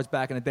baseball cards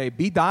back in the day,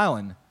 be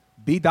dialing,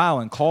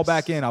 call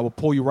back in. I will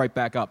pull you right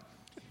back up.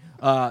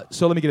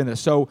 So let me get into this.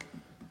 So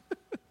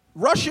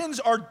Russians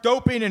are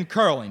doping in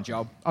curling,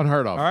 Joe.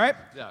 Unheard of. All right?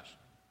 Yes.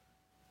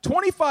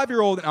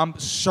 25-year-old, and I'm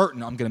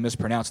certain I'm going to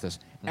mispronounce this,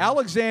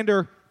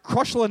 Alexander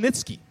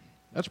Krushelnitsky.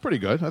 That's pretty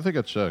good. I think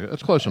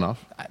it's close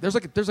enough. There's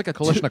like a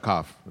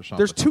Kalishnikov or something.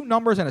 There's two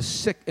numbers and a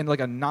 6 and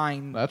like a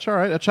 9. That's all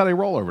right. That's how they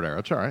roll over there.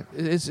 That's all right.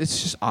 It's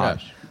just odd.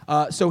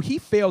 Yes. So he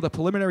failed a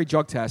preliminary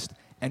drug test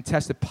and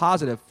tested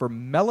positive for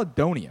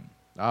meladonium.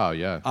 Oh,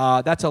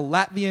 yeah. That's a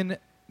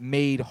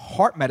Latvian-made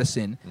heart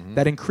medicine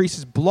that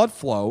increases blood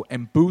flow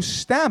and boosts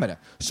stamina.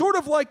 Sort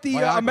of like the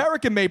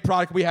American-made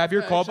product we have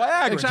here called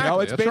Viagra. Exactly. You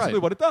know? It's basically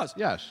what it does.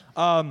 Yes.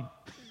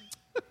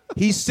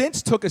 He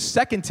since took a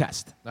second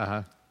test.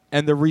 Uh-huh.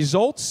 And the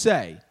results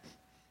say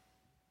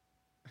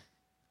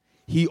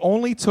he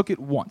only took it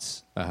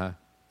once. Uh-huh.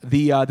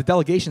 The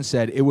delegation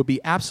said it would be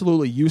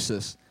absolutely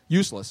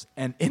useless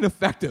and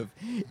ineffective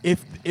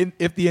if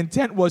the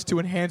intent was to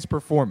enhance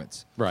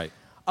performance. Right.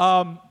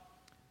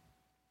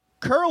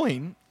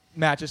 Curling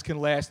matches can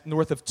last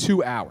north of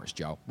 2 hours,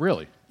 Joe.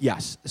 Really?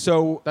 Yes.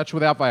 So that's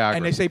without Viagra.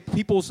 And they say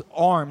people's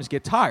arms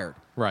get tired.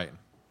 Right.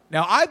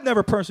 Now, I've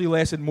never personally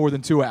lasted more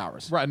than 2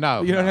 hours. Right.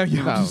 No. You know what I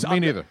mean? No, me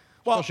neither.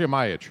 Well, especially at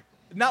my age.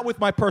 Not with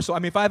my personal. I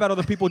mean, if I've had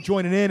other people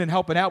joining in and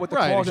helping out with the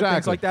calls and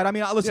things like that. I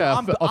mean, listen. Yeah,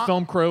 I'm a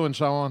film crew and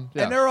so on.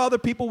 Yeah. And there are other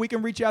people we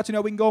can reach out to.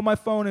 We can go on my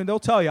phone and they'll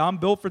tell you I'm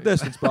built for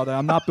distance, brother.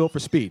 I'm not built for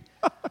speed.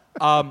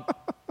 Why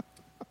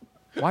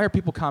are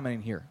people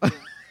commenting here? I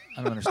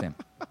don't understand.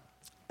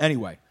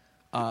 Anyway,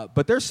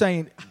 but they're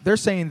saying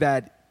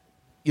that,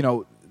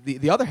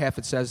 the other half,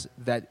 it says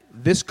that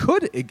this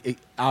could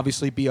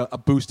obviously be a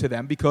boost to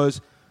them because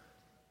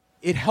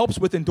it helps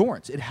with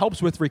endurance. It helps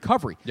with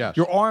recovery. Yes.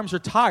 Your arms are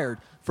tired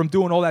from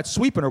doing all that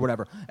sweeping or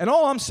whatever. And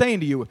all I'm saying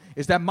to you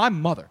is that my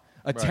mother,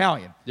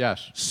 Italian,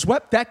 yes,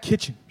 swept that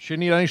kitchen. She didn't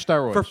need any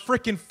steroids. For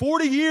freaking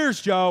 40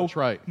 years, Joe. That's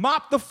right.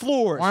 Mopped the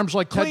floors. Arms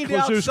like Ted cleaned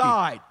Kluszewski.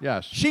 outside.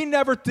 Yes. She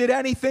never did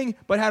anything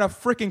but had a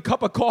freaking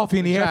cup of coffee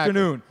in the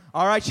afternoon.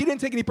 All right? She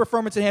didn't take any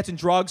performance-enhancing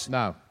drugs.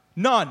 No.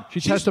 None. She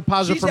tested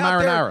positive for out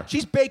there, marinara.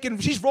 She's baking.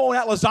 She's rolling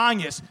out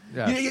lasagnas.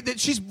 Yeah.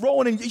 She's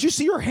rolling in. You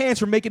see her hands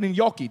from making in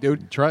gnocchi,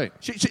 dude. That's right.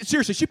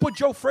 Seriously, she put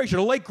Joe Frazier,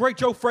 the late great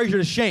Joe Frazier,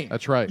 to shame.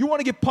 That's right. You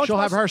want to get punched? She'll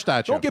have her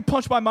statue. Don't get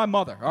punched by my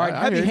mother. All right.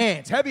 I Heavy hear you.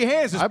 hands. Heavy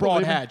hands. This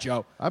broad had,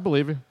 Joe. I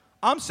believe you.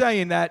 I'm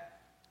saying that.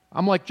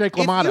 I'm like Jake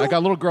LaMotta. I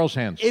got little girl's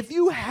hands. If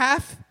you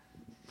have.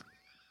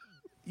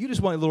 You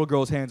just want little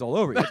girls' hands all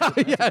over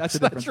you. That's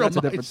a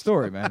different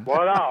story, man.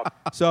 What up?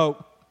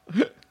 So,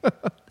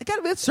 they got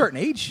to be at a certain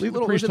age. Leave the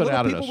little priesthood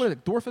out of people, this. What is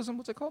it, dwarfism?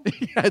 What's it called?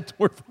 Yeah,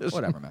 dwarfism.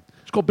 Whatever, man.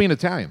 It's called being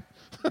Italian.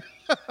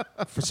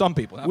 For some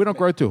people. We don't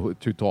grow too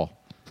tall.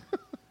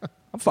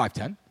 I'm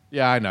 5'10".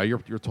 Yeah, I know. You're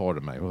taller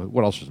than me.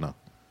 What else is new?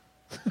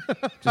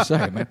 Just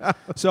saying, man.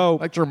 So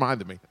that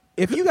reminded me.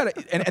 If you got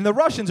and the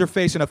Russians are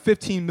facing a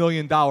 $15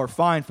 million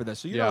fine for this.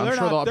 So Yeah, they're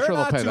not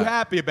they'll too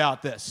happy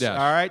about this. Yes.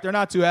 All right, they're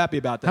not too happy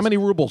about this. How many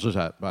rubles is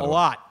that? By A the way?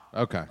 lot.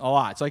 Okay. A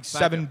lot. It's like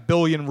 7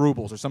 billion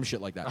rubles or some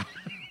shit like that.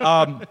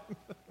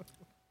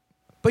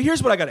 But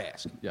here's what I got to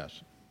ask.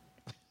 Yes.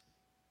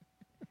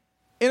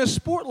 In a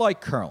sport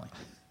like curling,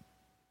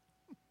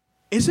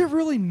 is it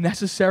really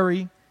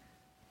necessary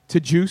to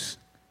juice?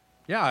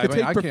 Yeah, to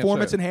take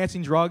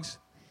performance-enhancing drugs?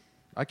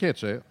 I can't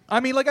say it. I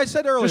mean, like I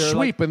said earlier, Just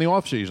sweep in the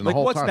offseason the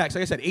whole what's time. next?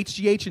 Like I said,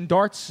 HGH and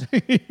darts.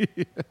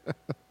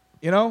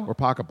 You know, or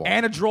pocketball,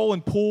 Anadrol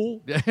and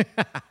pool.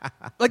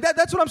 Like that.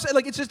 That's what I'm saying.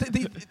 Like it's just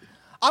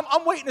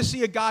I'm waiting to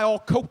see a guy all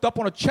coked up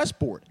on a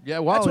chessboard. Yeah,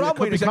 well, that's what I'm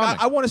waiting to see.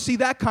 I want to see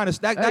that kind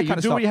of that kind of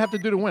do stuff. what you have to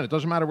do to win. It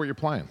doesn't matter what you're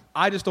playing.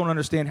 I just don't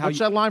understand how. What's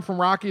that line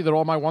from Rocky that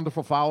all my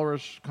wonderful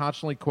followers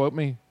constantly quote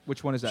me?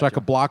 Which one is that? So I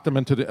could block them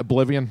into the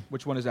oblivion.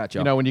 Which one is that,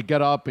 Joe? You know, when you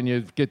get up and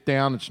you get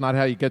down, it's not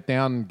how you get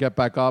down and get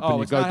back up, and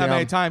you it's go not down. how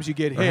many times you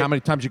get hit. Or how many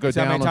times you go It's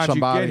how down many on times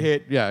somebody. You get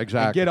hit. Yeah,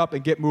 exactly. And get up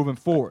and get moving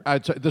forward.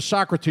 The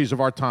Socrates of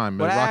our time,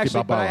 Rocky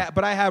Balboa.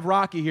 But I have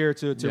Rocky here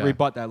to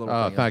rebut that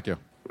little thing. Thank you.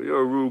 Well,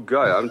 you're a rude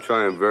guy. I'm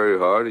trying very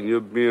hard, and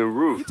you're being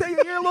rude.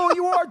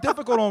 You are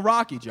difficult on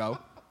Rocky, Joe.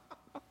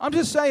 I'm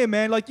just saying,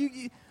 man. Like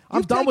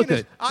I'm done with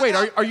it. Wait,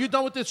 are you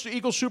done with this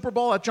Eagles Super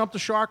Bowl? I jumped the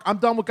shark. I'm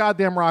done with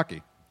goddamn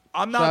Rocky.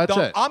 I'm not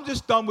done. It. I'm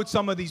just done with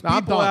some of these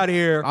people I'm out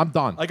here. I'm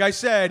done. Like I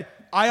said,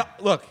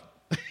 look.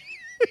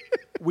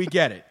 We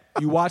get it.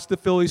 You watch the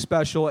Philly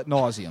special at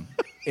nauseum.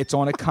 It's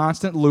on a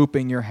constant loop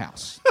in your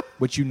house,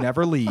 which you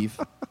never leave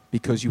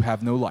because you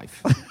have no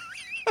life.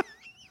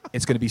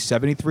 It's going to be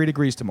 73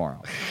 degrees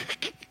tomorrow.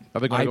 Are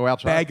they going to go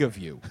outside? I beg of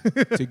you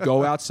to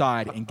go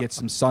outside and get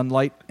some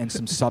sunlight and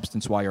some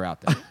substance while you're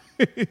out there.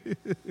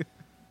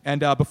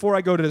 And before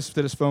I go to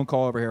this phone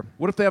call over here,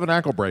 what if they have an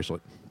ankle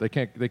bracelet? They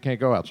can't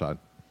go outside.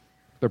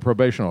 Their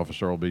probation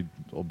officer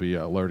will be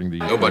alerting the.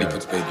 Nobody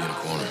puts baby in a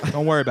corner.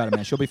 Don't worry about it,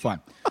 man. She'll be fine.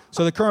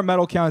 So the current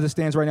medal count as it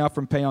stands right now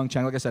from Pyeong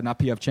Chang, like I said, not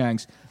P.F.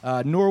 Chang's.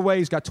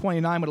 Norway's got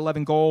 29 with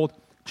 11 gold.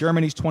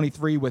 Germany's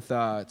 23 with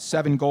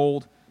 7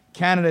 gold.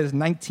 Canada is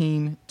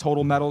 19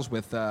 total medals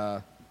with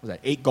 8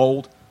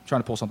 gold. I'm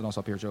trying to pull something else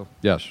up here, Joe.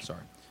 Yes. Sorry.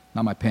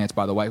 Not my pants,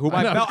 by the way.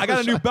 I got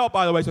a new belt,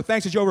 by the way, so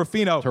thanks to Joe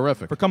Rufino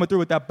for coming through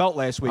with that belt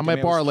last week. I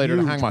might borrow later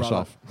to hang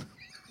myself.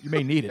 You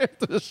may need it.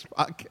 After this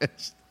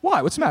podcast.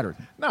 Why? What's the matter?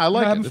 No, I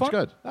like it. It's fun?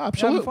 good. No,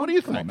 absolutely. What do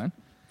you think? Come on, man.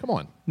 Come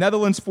on.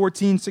 Netherlands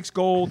 14, 6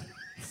 gold.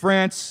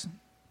 France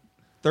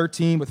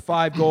 13 with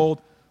 5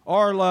 gold.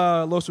 Our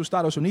Los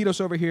Estados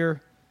Unidos over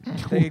here,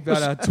 they've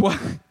got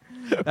 12.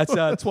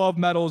 That's 12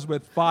 medals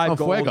with 5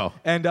 gold. Fuego.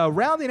 And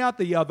rounding out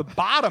the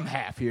bottom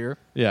half here,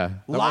 Yeah.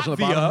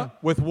 Latvia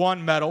with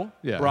 1 medal,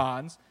 Yeah.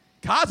 bronze.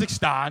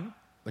 Kazakhstan.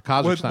 The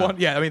Kazakhstan. With 1,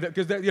 yeah, I mean,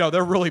 because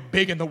they're really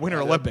big in the Winter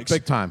Olympics.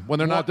 Big time. When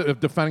they're not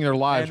defending their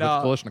lives with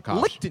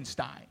Kalashnikovs.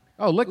 Liechtenstein.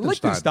 Oh, Liechtenstein.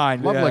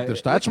 Liechtenstein. Love Yeah,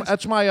 Liechtenstein.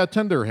 That's my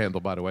Tinder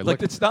handle, by the way.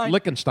 Liechtenstein?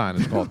 Liechtenstein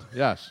is called.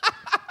 Yes.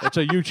 It's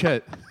a huge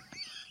hit.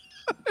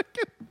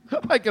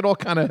 I get all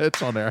kind of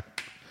hits on there.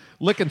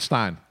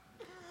 Liechtenstein.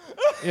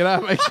 You know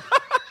what I mean?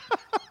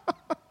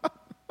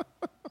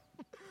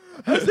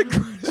 That's the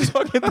greatest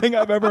fucking thing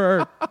I've ever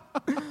heard.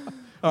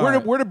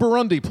 Where did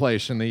Burundi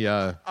place in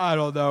the... I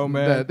don't know,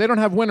 man. They don't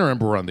have winter in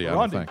Burundi, I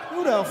don't think.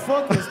 Who the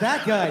fuck is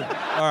that guy?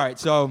 All right,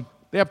 so...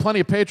 They have plenty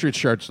of Patriots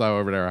shirts, though,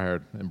 over there, I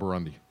heard, in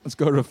Burundi. Let's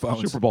go to the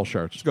phones. Super Bowl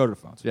shirts. Let's go to the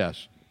phones.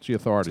 Yes. It's the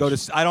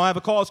authorities. I don't have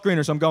a call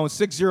screener, so I'm going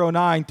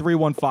 609-315.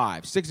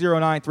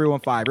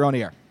 609-315. You're on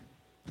the air.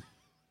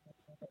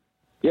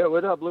 Yeah,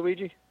 what up,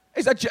 Luigi?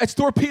 It's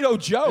Torpedo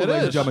Joe,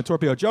 ladies and gentlemen.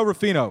 Torpedo Joe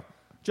Rufino.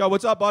 Joe,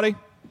 what's up, buddy?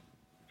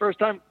 First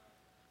time,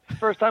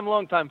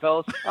 long time,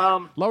 fellas.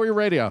 Lower your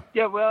radio.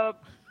 Yeah, well,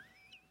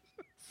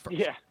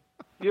 yeah.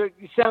 You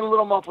sound a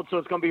little muffled, so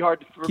it's going to be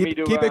hard for me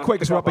to keep it quick,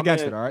 because we're up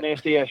against it, all right?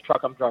 Nasty ass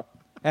truck I'm driving.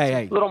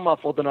 Hey. A little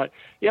muffled tonight.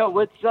 Yeah,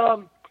 what's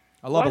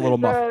I love a little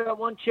muffled.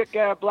 One chick,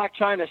 Black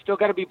China, still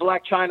got to be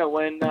Black China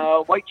when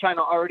White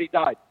China already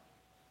died?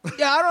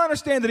 Yeah, I don't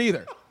understand it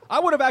either. I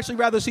would have actually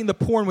rather seen the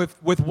porn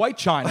with White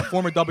China,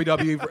 former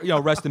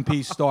WWE, rest in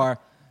peace star,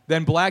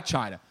 than Black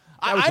China.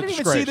 I didn't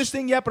even see this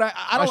thing yet, but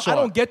I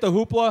don't get the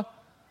hoopla.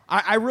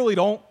 I really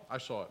don't. I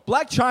saw it.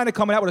 Black China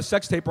coming out with a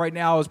sex tape right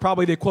now is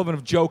probably the equivalent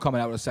of Joe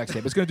coming out with a sex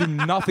tape. It's going to do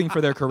nothing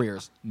for their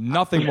careers.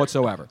 Nothing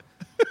whatsoever.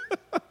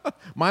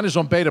 Mine is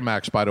on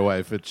Betamax, by the way.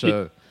 If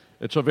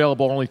it's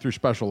available only through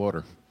special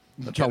order.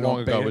 That's how long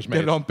ago it was made.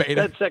 Get it on beta.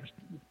 That sex.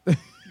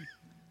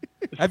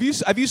 Have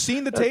you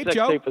seen the tape, sex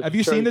Joe? tape is Have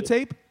you seen the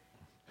crazy. tape?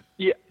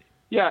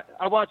 Yeah,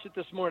 I watched it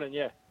this morning.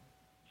 Yeah.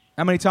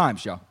 How many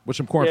times, Joe? With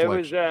some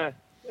cornflakes. Yeah,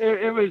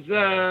 it was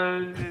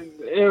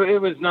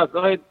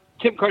nothing.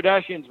 Kim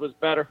Kardashian's was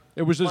better.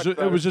 It was a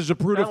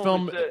Zapruder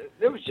film.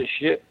 It was just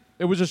shit.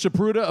 It was a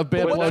Zapruder of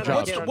bad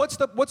blowjobs. What's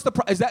the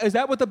is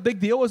that what the big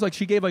deal was? Like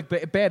she gave like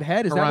bad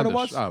head? Is horrendous. that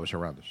what it was? Oh, it was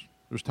horrendous.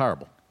 It was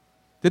terrible.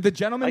 Did the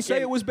gentleman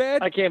say it was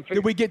bad? I can't.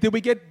 Did we get?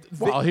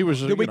 Well, he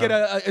was. Did we get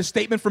a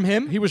statement from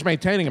him? He was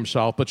maintaining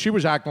himself, but she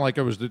was acting like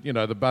it was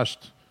the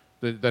best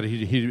that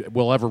he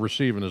will ever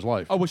receive in his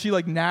life. Oh, was she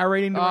like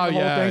narrating the whole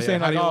thing, saying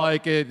how do you like,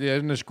 like it?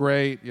 Isn't this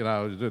great?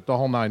 The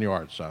whole 9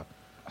 yards. So,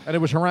 and it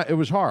was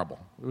horrible.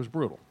 It was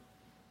brutal.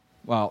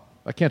 Well,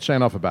 I can't say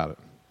enough about it.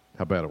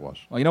 How bad it was.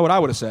 Well, you know what I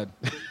would have said.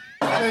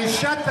 Hey,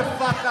 shut the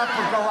fuck up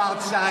and go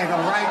outside,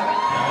 all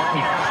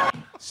right?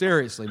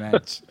 Seriously,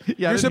 man.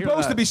 You're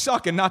supposed to be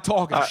sucking, not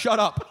talking. Shut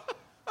up.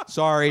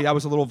 Sorry, that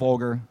was a little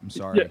vulgar. I'm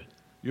sorry. Yeah.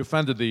 You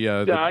offended the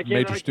I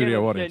major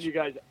studio can't audience. You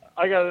guys.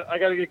 I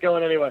gotta get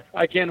going anyway.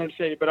 I can't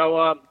understand you, but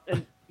I'll.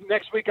 And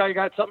next week I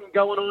got something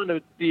going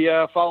on.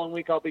 The following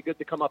week I'll be good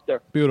to come up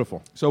there.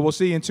 Beautiful. So we'll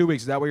see you in 2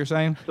 weeks. Is that what you're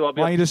saying? So I'll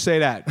be Why don't you just say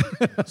that?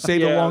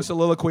 Save the Yeah. long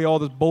soliloquy, all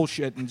this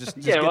bullshit, and just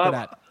get to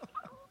that.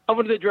 I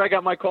wanted to drag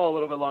out my call a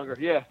little bit longer.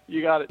 Yeah,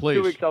 you got it. Please.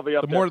 2 weeks I'll be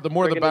up The there. more the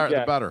Bringing in better. The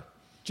Jack. better.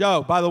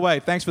 Joe, by the way,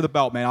 thanks for the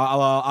belt, man.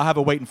 I'll have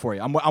it waiting for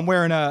you. I'm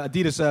wearing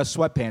Adidas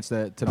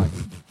sweatpants tonight.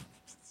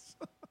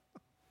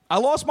 I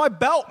lost my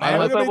belt, man. I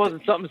hope that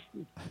wasn't something.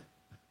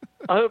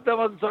 I hope that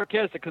wasn't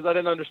sarcastic because I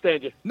didn't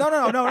understand you. No.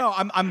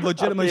 I'm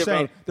legitimately I'll see you,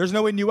 saying bro. there's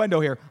no innuendo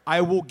here.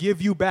 I will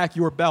give you back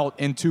your belt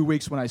in 2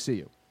 weeks when I see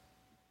you.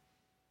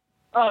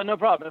 Oh, no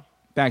problem.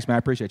 Thanks, man. I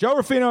appreciate you. Joe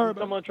Ruffino. I'm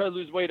gonna try to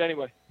lose weight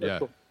anyway. That's Yeah.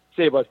 cool.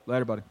 See you, bud.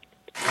 Later, buddy.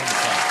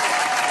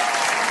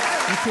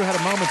 You two had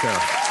a moment there.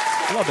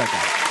 I love that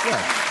guy.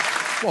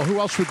 Yeah. Well, who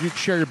else would you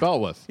share your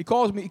belt with? He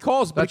calls me. He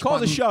calls the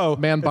bonding- show.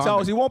 man and tells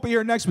bonding. us he won't be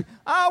here next week.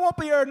 I won't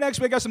be here next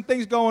week. I got some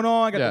things going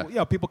on. I got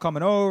Yeah. people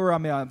coming over. I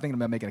mean, I'm thinking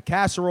about making a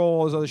casserole.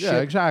 All this other shit.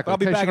 exactly. But I'll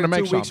be In case back you're in gonna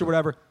 2 make weeks or something.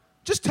 whatever.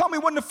 Just tell me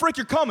when the frick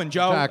you're coming,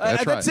 Joe. Exactly.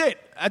 That's That's right. it.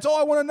 That's all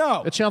I want to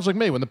know. It sounds like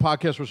me when the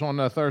podcast was on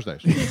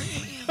Thursdays.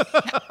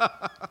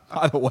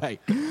 By the way,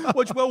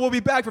 which we'll be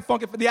back for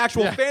the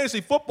actual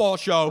fantasy football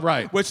show,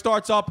 Right. Which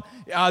starts up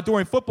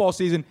during football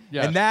season,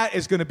 Yes. and that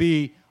is going to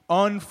be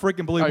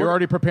unfreaking believable. Oh, you're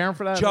already preparing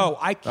for that? Joe,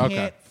 I can't.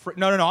 Okay.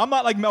 No. I'm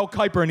not like Mel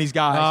Kiper and these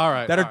guys All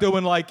right, that are all right.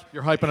 doing like.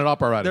 You're hyping it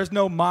up already. There's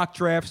no mock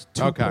drafts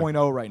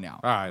 2.0 right now.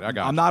 All right, I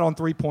got I'm you. not on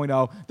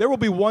 3.0. There will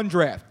be one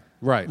draft.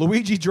 Right.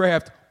 Luigi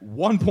draft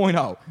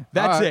 1.0.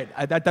 That's All right.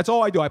 it. That's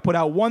all I do. I put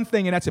out one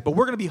thing and that's it. But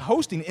we're going to be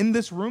hosting in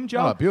this room,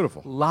 Joe. Oh,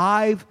 beautiful.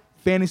 Live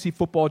fantasy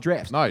football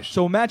drafts. Nice.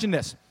 So imagine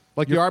this.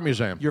 Like the art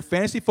museum. Your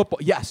fantasy football,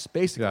 yes,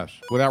 basically. Yes,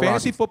 without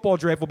fantasy Rocky. football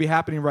draft will be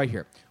happening right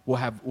here. We'll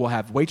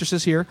have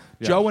waitresses here.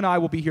 Yes. Joe and I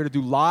will be here to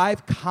do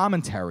live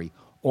commentary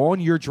on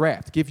your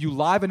draft, give you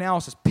live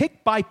analysis,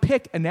 pick by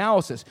pick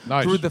analysis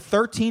Nice. through the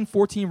 13,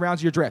 14 rounds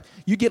of your draft.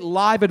 You get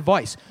live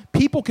advice.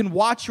 People can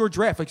watch your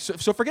draft. Like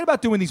so forget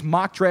about doing these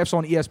mock drafts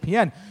on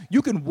ESPN.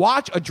 You can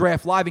watch a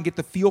draft live and get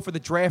the feel for the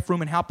draft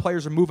room and how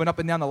players are moving up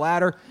and down the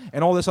ladder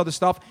and all this other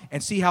stuff,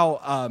 and see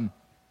how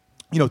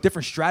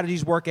different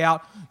strategies work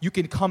out. You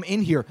can come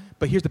in here,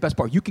 but here's the best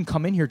part. You can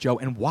come in here, Joe,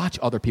 and watch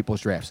other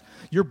people's drafts.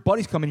 Your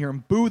buddies come in here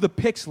and boo the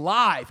picks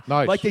live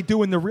Nice. like they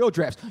do in the real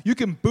drafts. You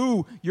can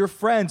boo your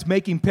friends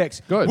making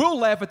picks. Good. We'll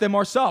laugh at them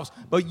ourselves,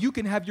 but you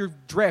can have your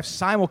drafts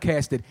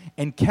simulcasted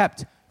and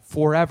kept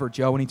forever,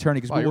 Joe, in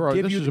eternity. Because Wow, we will you're right.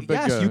 give This you, is a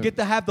big, you get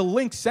to have the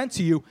link sent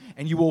to you,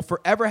 and you will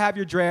forever have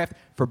your draft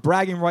for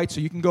bragging rights, so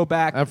you can go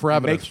back And for make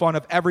evidence. fun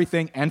of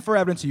everything, and for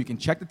evidence, so you can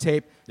check the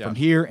tape from Yes.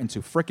 here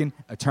into frickin'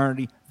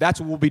 eternity. That's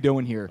what we'll be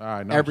doing here. All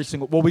right, nice. Every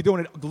single. We'll be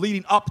doing it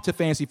leading up to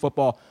fantasy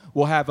football.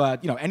 We'll have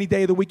any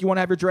day of the week you want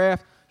to have your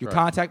draft. You Right.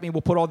 contact me.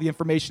 We'll put all the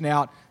information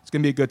out. It's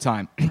gonna be a good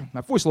time. My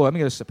voice low. Let me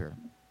get a sip here.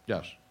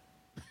 Yes.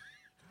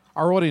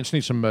 Our audience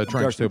needs some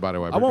drinks too, by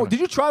the way. I won't. Did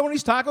you try one of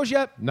these tacos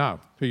yet? No.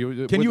 Can you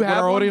would have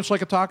our one? audience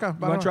like a taco?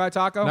 You want to try a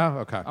taco? No?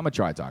 Okay. I'm gonna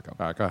try a taco.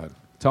 All right, go ahead.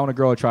 Telling a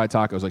girl to try a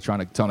taco is like trying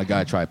to tell a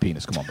guy to try a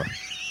penis. Come on, bro.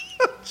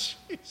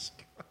 Jeez.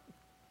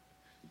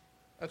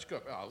 That's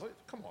good. Oh,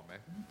 come on, man.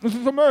 This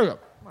is America.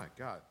 My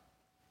God.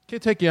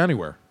 Can't take you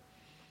anywhere.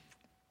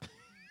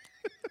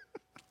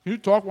 Can you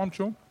talk while I'm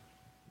chewing?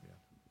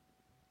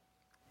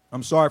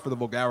 I'm sorry for the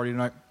vulgarity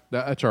tonight.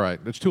 That's all right.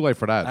 It's too late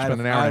for that. It's been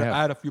an hour and a half.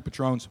 I had a few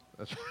Patrons.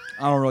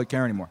 I don't really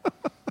care anymore.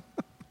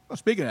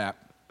 Speaking of that,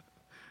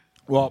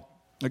 well,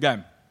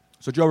 again,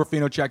 so Joe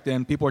Ruffino checked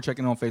in. People are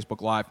checking in on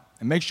Facebook Live.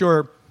 And make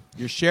sure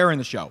you're sharing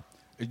the show.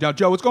 Now,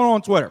 Joe, what's going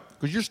on Twitter?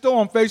 Because you're still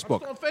on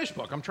Facebook. I'm still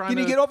on Facebook. I'm trying Can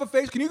to... you get off of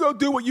Facebook? Can you go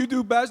do what you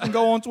do best and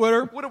go on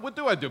Twitter? What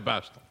do I do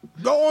best?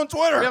 Go on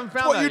Twitter. We haven't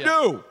That's found what you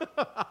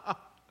that do.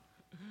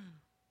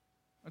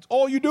 That's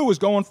all you do is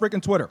go on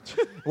freaking Twitter.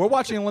 We're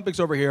watching the Olympics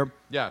over here.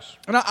 Yes.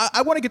 And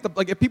I want to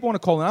get if people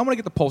want to call in, I want to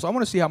get the pulse. I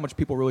want to see how much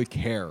people really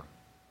care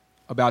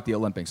about the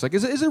Olympics. Like,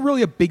 is it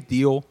really a big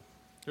deal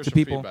There's to some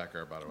people? feedback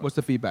here, by the way. What's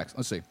the feedback?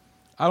 Let's see.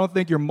 I don't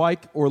think your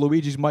mic or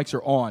Luigi's mics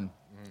are on.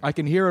 I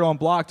can hear it on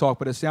Blog Talk,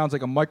 but it sounds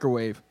like a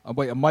microwave. A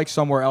mic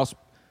somewhere else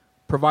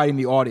providing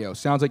the audio.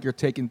 Sounds like you're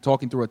talking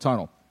through a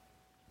tunnel.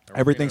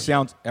 Everything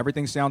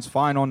sounds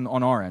fine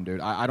on our end,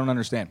 dude. I don't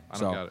understand. I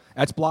don't get it.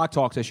 That's Blog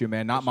Talk's issue,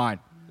 man, not mine.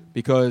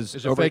 Because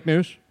Is it fake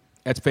news?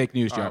 That's fake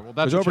news, All Joe. right, well,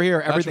 that's Because over what's-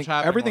 here, that's what's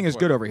happening everything on is good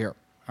Twitter. over here.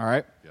 All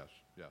right. Yes.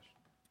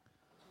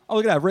 Oh,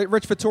 look at that,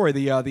 Rich Vittori,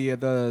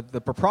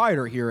 the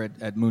proprietor here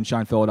at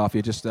Moonshine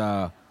Philadelphia, just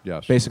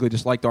basically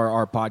just liked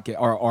our podcast,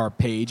 our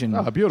page, and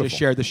beautiful. just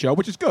shared the show,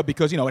 which is good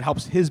because it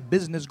helps his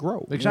business grow. You know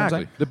what I'm Exactly.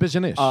 saying? The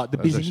business. The as they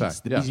business.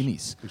 say. The Yes.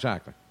 business.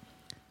 Exactly.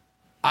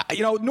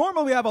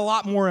 Normally we have a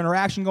lot more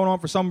interaction going on.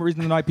 For some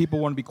reason tonight, people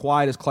want to be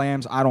quiet as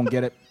clams. I don't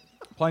get it.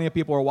 Plenty of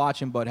people are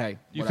watching, but hey.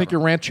 You think your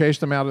rant chased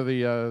them out of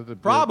the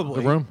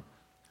Probably. the room?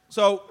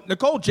 So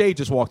Nicole J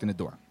just walked in the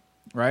door,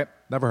 right?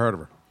 Never heard of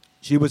her.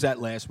 She was at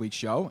last week's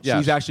show. Yes.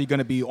 She's actually going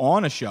to be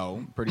on a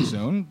show pretty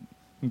soon.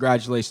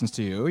 Congratulations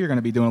to you. You're going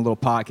to be doing a little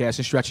podcast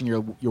and stretching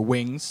your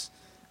wings,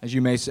 as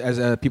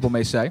people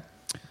may say.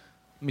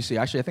 Let me see.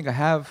 Actually, I think I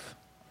have.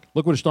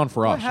 Look what it's done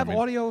for Do us. I have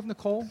audio of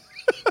Nicole?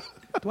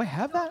 Do I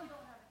have that?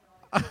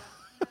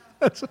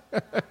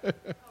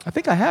 I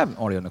think I have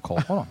audio, Nicole.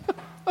 Hold on.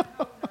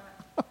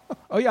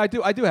 Oh yeah, I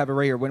do. I do have it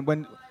right here.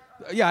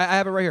 Yeah, I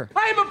have it right here.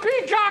 I am a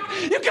peacock.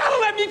 You gotta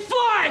let me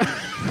fly.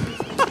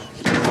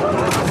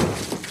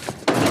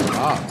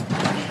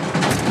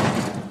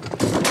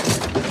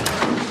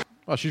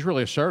 Well, she's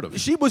really assertive.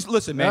 She was.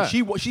 Listen, man.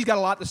 She's got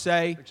a lot to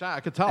say. Exactly, I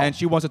could tell. And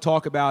she wants to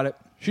talk about it.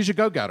 She's a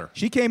go-getter.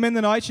 She came in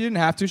tonight. She didn't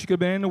have to. She could have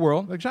been in the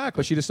world. Exactly.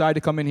 But she decided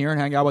to come in here and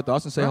hang out with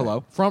us and say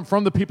hello.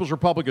 From the People's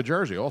Republic of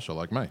Jersey, also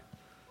like me.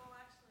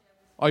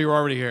 Oh, you're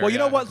already here. Well, you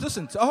know what?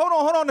 Listen.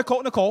 Hold on,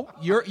 Nicole. Nicole,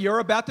 you're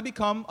about to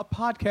become a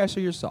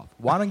podcaster yourself.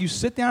 Why don't you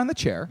sit down in the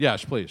chair?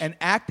 Yes, please. And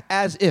act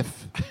as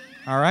if.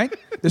 All right.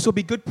 This will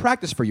be good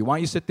practice for you. Why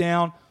don't you sit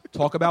down?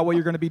 Talk about what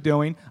you're going to be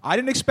doing.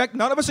 None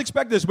of us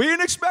expect this. We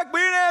didn't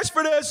ask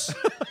for this.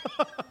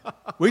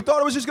 We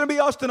thought it was just going to be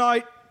us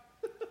tonight.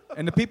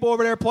 And the people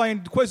over there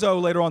playing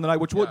Quizzo later on tonight,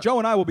 which Joe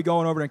and I will be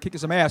going over there and kicking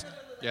some ass.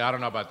 Yeah, I don't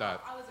know about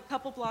that. I was a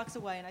couple blocks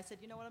away, and I said,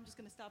 you know what, I'm just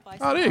going to stop by.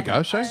 Oh, there you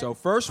go. See? So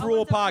first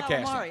rule of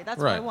podcasting. Calamari.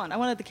 That's what I want. I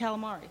wanted the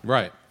calamari.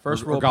 Right.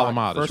 First rule of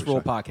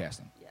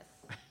podcasting. Yes.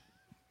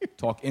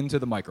 Talk into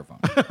the microphone.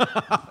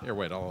 Here,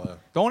 wait.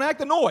 Don't act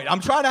annoyed. I'm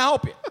trying to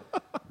help you.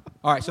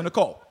 All right, so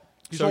Nicole.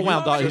 He's wound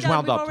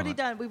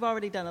up. We've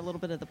already done a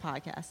little bit of the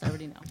podcast. I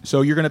already know.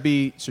 So you're going to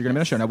be in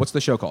a show. Now, what's the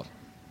show called?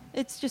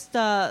 It's just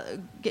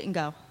Get and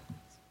Go.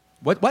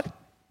 What?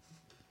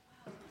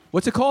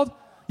 What's it called?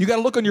 You got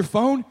to look on your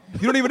phone? You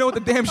don't even know what the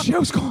damn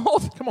show's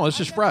called? Come on, this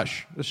is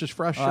fresh. This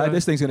fresh.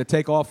 This thing's going to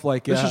take off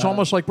like... This is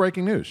almost like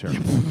breaking news here.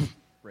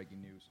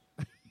 Breaking news.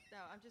 No,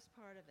 I'm just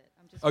part of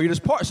it. You're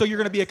just part... So you're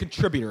going to be a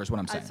contributor is what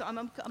I'm saying. I'm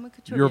a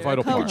contributor. You're a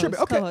vital part.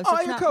 Okay.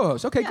 You're a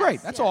co-host. Okay,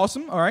 great. That's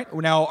awesome. All right.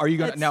 Now, are you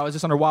going to... Now, is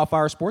this under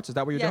Wildfire Sports? Is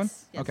that what you're doing?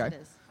 Yes, okay. it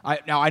is.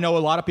 I know a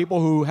lot of people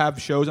who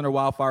have shows under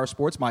Wildfire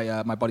Sports.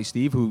 My buddy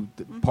Steve, who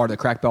part of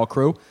the Crack Bell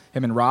crew,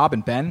 him and Rob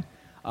and Ben...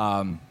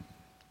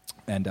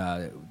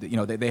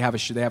 they have a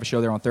show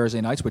there on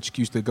Thursday nights, which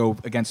used to go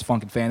against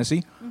Funk and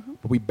Fantasy,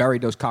 but we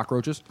buried those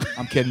cockroaches.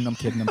 I'm kidding.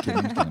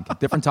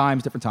 Different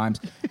times.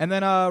 And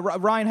then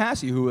Ryan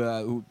Hassey,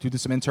 who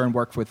did some intern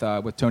work with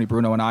Tony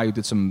Bruno and I, who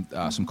did some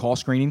call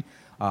screening.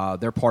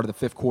 They're part of the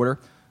fifth quarter.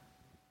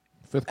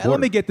 And let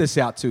me get this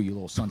out too, you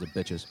little sons of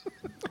bitches.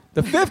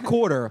 The fifth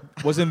quarter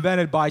was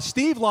invented by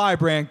Steve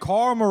Lybrand,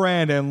 Carl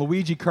Miranda, and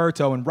Luigi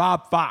Curto and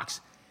Rob Fox.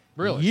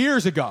 Really?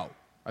 Years ago.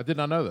 I did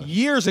not know that.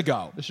 Years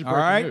ago. This is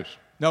breaking news.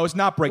 No, it's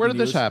not breaking news. Where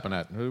did this happen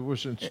at?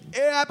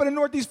 It happened in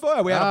Northeast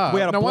Florida. We had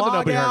a no blog wonder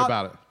nobody out. heard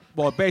about it.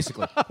 Well,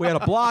 basically, we had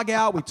a blog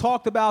out. We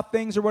talked about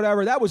things or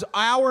whatever. That was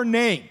our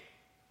name.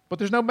 But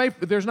there's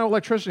no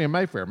electricity in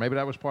Mayfair. Maybe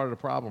that was part of the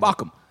problem. Fuck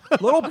them.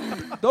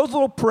 Those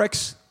little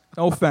pricks.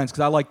 No offense,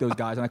 because I like those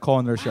guys and I call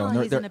in their show.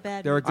 And he's in a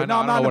bad mood. I'm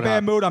not in a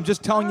bad mood. I'm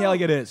just telling you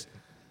like it is.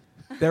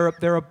 They're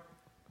a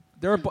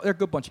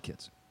good bunch of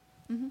kids.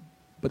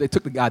 But they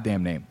took the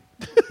goddamn name.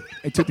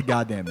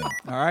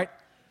 All right.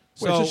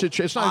 So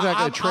it's not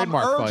exactly a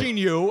trademark I'm urging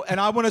you, and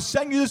I want to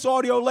send you this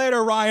audio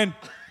later, Ryan.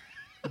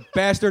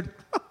 Bastard.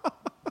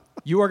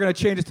 You are going to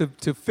change it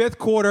to fifth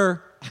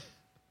quarter.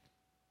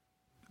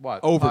 What?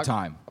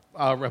 Overtime.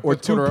 Or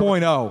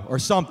 2.0 or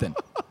something.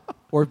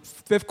 Or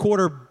fifth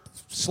quarter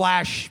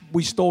 /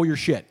 we stole your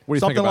shit. What do you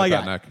something think about like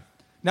that, that, Nick?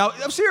 Now,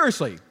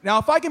 seriously. Now,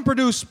 if I can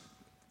produce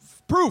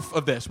proof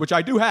of this, which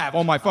I do have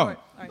on my phone,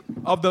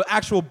 of the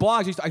actual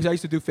blogs, I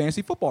used to do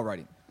fantasy football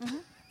writing.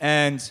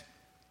 And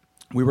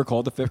we were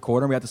called the fifth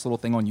quarter, and we had this little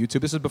thing on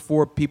YouTube. This is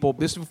before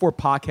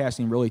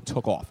podcasting really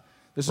took off.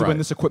 This is when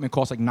this equipment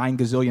cost like $9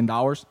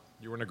 gazillion.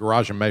 You were in a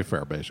garage in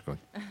Mayfair, basically.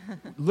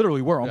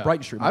 Literally were on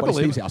Brighton Street. My buddy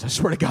Steve's house. I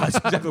swear to God,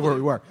 that's exactly where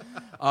we were.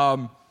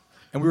 And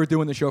we were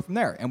doing the show from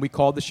there, and we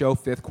called the show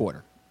Fifth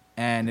Quarter.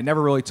 And it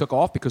never really took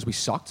off because we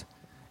sucked.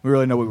 We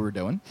really know what we were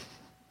doing.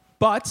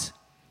 But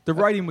the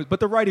writing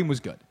was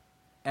good.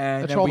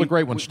 And that's all the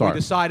great ones start.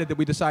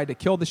 We decided to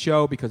kill the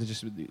show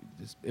because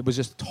it was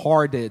just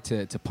hard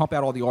to pump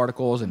out all the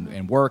articles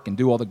and work and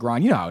do all the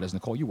grind. You know how it is,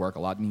 Nicole. You work a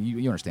lot, and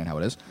you understand how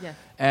it is. Yeah.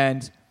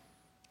 And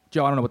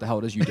Joe, I don't know what the hell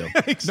it is you do.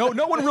 Exactly.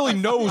 No one really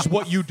knows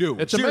what you do.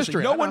 It's Seriously, a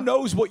mystery. No one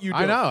knows what you do.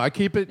 I know. I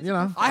keep it,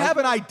 I have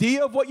an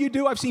idea of what you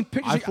do. I've seen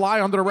pictures. I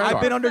fly under the radar.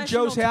 I've been under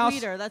Joe's house.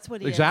 Tweeter, that's what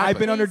he exactly. is. I've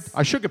been under.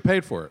 I should get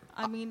paid for it.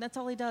 I mean, that's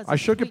all he does. I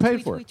should get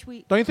paid for it.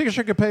 Tweet. Don't you think I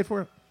should get paid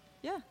for it?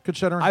 Yeah.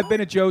 Considering. I've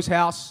been at Joe's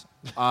house.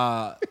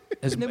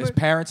 His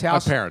parents'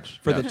 house. My parents.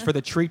 For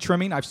the tree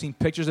trimming. I've seen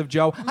pictures of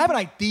Joe. I have an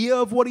idea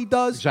of what he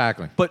does.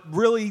 Exactly. But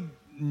really,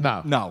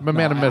 no. I'm a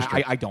man of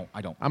mystery. I don't.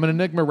 I'm an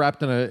enigma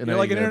wrapped in a. You're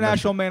like an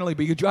international man league,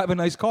 but you drive a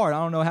nice car. I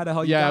don't know how the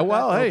hell you got that.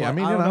 Well, hey, I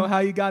mean, I don't know how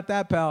you got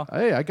that, pal.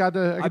 Hey, I got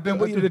the. I've been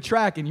with you to the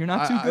track, and you're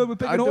not too good with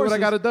picking horses. I do what I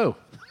got to do.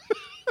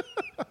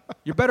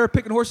 You're better at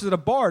picking horses at a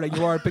bar than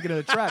you are at picking at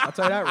a track. I'll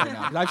tell you that right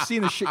now. I've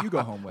seen the shit you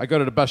go home with. I go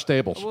to the best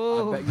stables.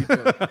 Whoa. I bet you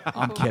do.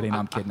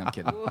 I'm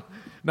kidding. Whoa.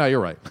 No, you're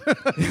right.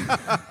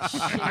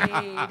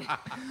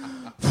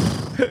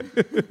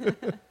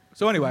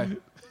 So anyway,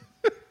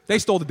 they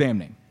stole the damn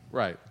name.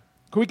 Right.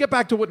 Can we get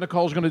back to what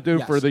Nicole's going to do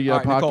for the All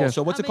right, podcast? Nicole,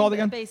 so what's it called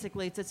again?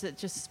 Basically, it's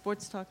just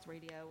sports talk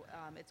radio.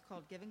 It's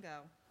called Give and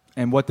Go.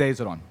 And what day is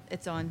it on?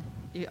 It's on.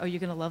 You're going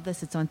to love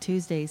this. It's on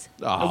Tuesdays.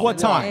 At what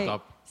time?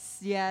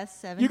 Yes,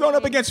 7. You're going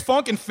up against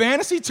Funk and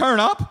Fantasy? Turn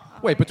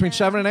up? Wait, between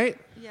 7 and 8?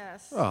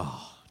 Yes.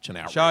 Oh, it's an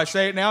outrage. Shall I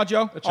say it now,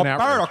 Joe? It's an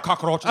outrage.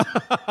 Cockroaches.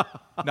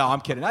 No,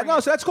 I'm kidding. No,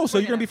 so that's cool. So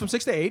you're going to be from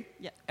 6 to 8.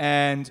 Yeah.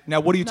 And now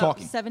what are you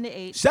talking? 7 to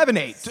 8. 7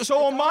 to 8.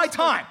 So on my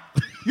time.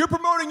 You're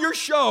promoting your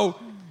show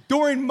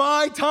during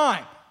my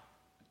time.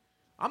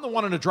 I'm the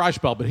one in a dry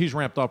spell, but he's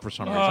ramped up for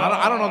some reason.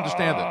 I don't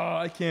understand it.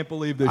 I can't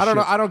believe this I don't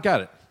shit. know. I don't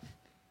get it.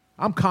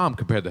 I'm calm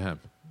compared to him.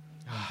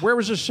 Where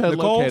was this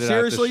Nicole, located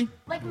seriously?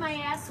 Like my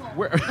asshole.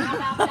 Where?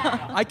 How about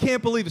that? I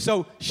can't believe it.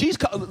 So she's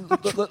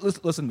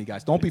listen to me,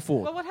 guys. Don't be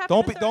fooled. Well, what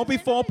happened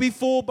Don't be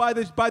fooled by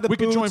the We boots.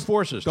 could join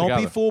forces Don't be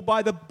together. fooled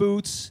by the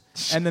boots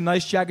and the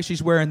nice jacket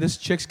she's wearing. This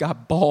chick's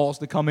got balls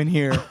to come in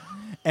here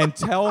and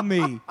tell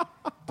me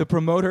to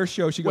promote her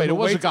show. She goes, Wait, it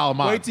was a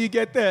Galamad. Wait till you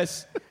get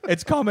this.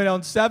 It's coming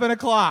on 7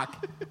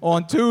 o'clock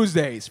on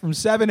Tuesdays from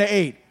 7 to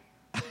 8.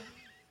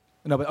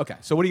 No, but okay.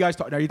 So what are you guys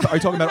talking? Are you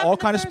talking about all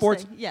kind of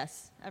sports?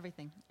 Yes,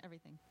 everything.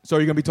 So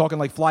you're gonna be talking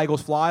like Fly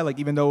Goes Fly, like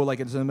even though like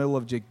it's in the middle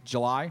of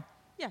July.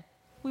 Yeah,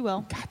 we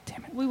will. God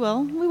damn it. We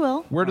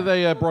will. Where do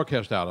they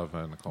broadcast out of,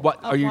 Nicole?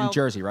 What are you in Wild-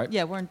 Jersey, right?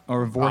 Yeah, we're in.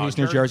 Or in Voorhees,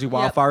 New Jersey. Jersey,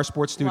 Wildfire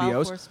Sports Wild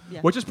Studios, Force,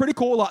 yeah. which is pretty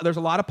cool. There's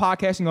a lot of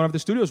podcasting going on at the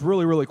studio. It's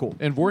really, really cool.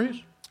 In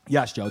Voorhees?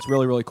 Yes, Joe. It's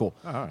really, really cool.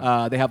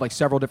 They have like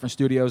several different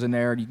studios in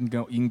there. You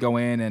can go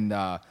in and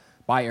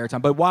buy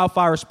airtime. But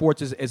Wildfire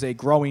Sports is a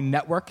growing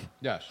network.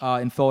 Yes.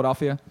 In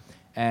Philadelphia,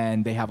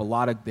 and they have a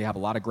lot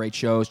of great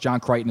shows. John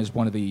Crichton is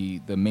one of the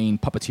main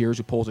puppeteers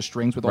who pulls the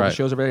strings with all the Right.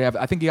 shows over there.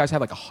 I think you guys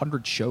have like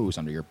 100 shows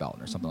under your belt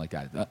or something like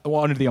that.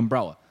 Well, under the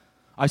umbrella.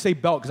 I say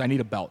belt because I need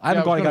a belt. I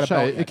haven't I was got a gonna belt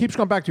say, yet. it keeps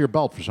going back to your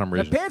belt for some The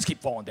reason. pants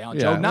keep falling down,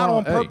 Yeah, Joe. Not well,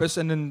 on hey. purpose,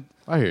 and then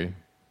I hear you.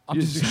 I'm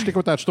You just stick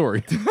with that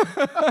story.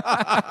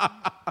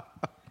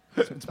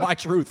 it's my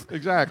truth.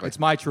 Exactly. It's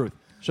my truth.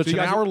 So it's you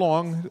an guys hour are-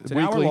 long, It's an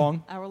hour weekly.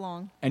 long. Hour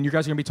long. And you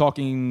guys are going to be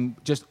talking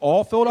just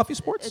all Philadelphia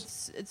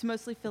sports? It's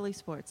mostly Philly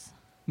sports.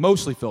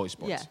 Mostly Philly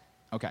sports.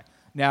 Yeah. Okay.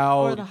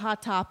 Now, Or the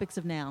hot topics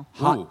of now.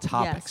 hot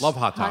topics. Yes. Love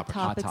hot topics.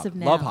 Hot topics of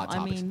now. Love hot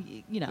topics. I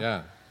mean, you know.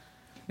 Yeah.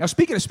 Now,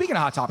 speaking of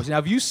hot topics, now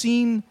have you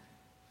seen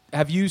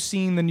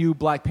the new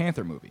Black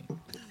Panther movie?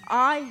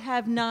 I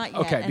have not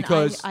yet. Okay, and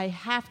because I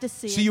have to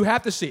see it. So you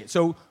have to see it.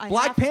 So I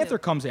Black have to. Panther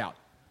comes out.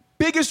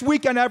 Biggest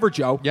weekend ever,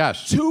 Joe.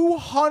 Yes.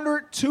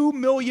 202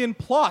 million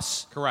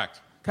plus. Correct.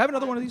 Can I have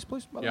another one of these,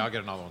 please? Yeah, I'll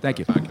get another one. Thank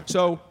you.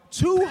 So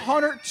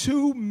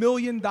 $202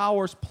 million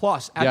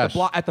plus at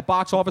Yes. at the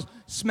box office,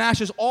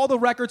 smashes all the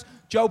records.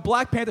 Joe,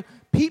 Black Panther.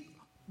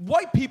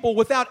 White people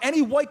without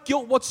any white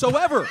guilt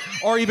whatsoever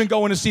are even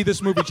going to see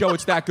this movie, Joe.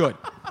 It's that good.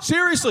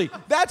 Seriously,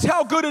 that's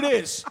how good it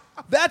is.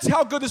 That's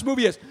how good this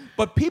movie is.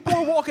 But people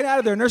are walking out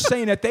of there and they're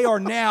saying that they are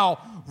now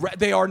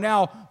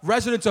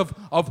residents of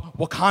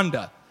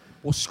Wakanda.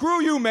 Well,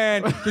 screw you,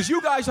 man, because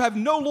you guys have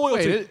no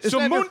loyalty. Wait, isn't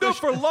that your Zamunda fish-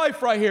 for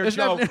life right here,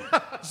 Joe.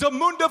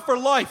 Zamunda for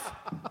life.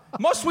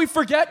 Must we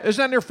forget?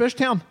 Isn't that near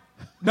Fishtown?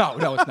 No,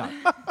 it's not.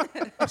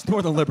 It's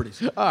Northern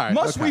Liberties. All right.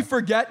 Must we okay.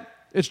 forget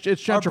It's our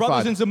gentrified.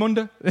 brothers in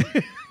Zamunda?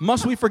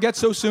 Must we forget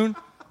so soon?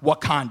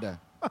 Wakanda.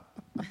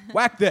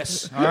 Whack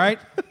this, all right?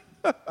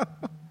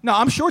 No,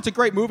 I'm sure it's a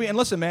great movie. And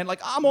listen, man, like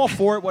I'm all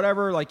for it,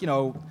 whatever, like, you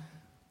know,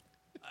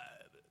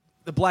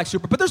 the black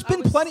super. But there's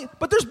been plenty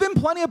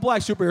of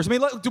black superheroes. I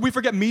mean, like, did we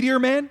forget Meteor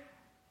Man?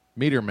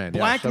 Meteor Man.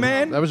 Black yes.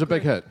 Man? That was a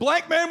big hit.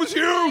 Black Man was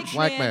huge.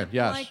 Black Man,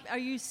 yes. Like, are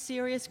you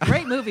serious?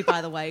 Great movie,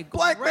 by the way.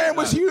 Black Great Man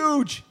was movie.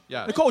 huge.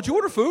 Yeah. Nicole, did you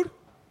order food?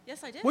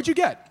 Yes, I did. What'd you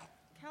get?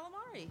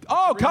 Calamari.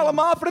 Oh,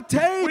 calamari for the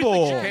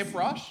table. She came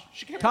for us?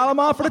 She came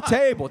Calamari for the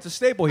table. It's a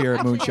staple here at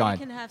Actually, Moonshine.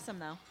 You can have some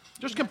now.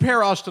 Just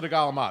compare us to the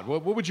Galamad.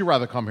 What would you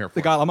rather come here for?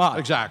 The Galamad.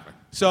 Exactly.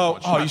 So,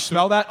 It's not you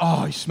smell that?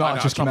 Oh, you smell I it.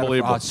 know, Just it's came out of the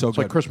unbelievable. oh, it's so It's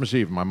good. like Christmas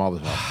Eve in my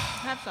mother's house.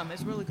 Have some.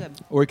 It's really good.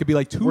 Or it could be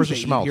like Where's the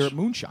Tuesday smells? here at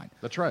Moonshine.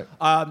 That's right.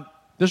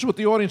 This is what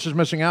the audience is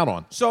missing out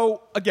on.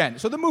 So again,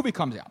 the movie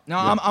comes out.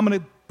 Now Yeah. I'm going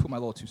to put my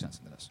little 2 cents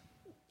into this.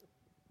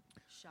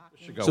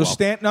 Should go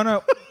So up.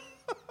 no.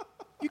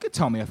 You could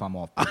tell me if I'm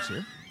off base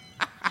here.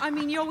 I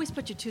mean, you always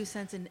put your 2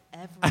 cents in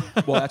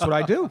every. Well, that's what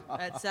I do.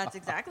 That's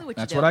exactly what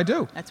That's you do. what I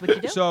do. That's what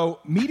you do. So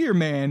Meteor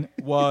Man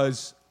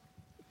was.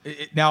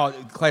 Now,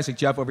 classic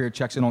Jeff over here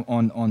checks in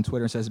on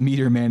Twitter and says,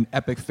 Meteor Man,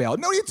 epic fail.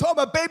 No, you're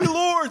talking about Baby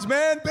Lords,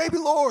 man. Baby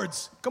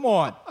Lords. Come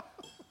on.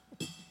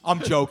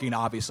 I'm joking,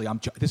 obviously.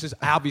 This is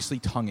obviously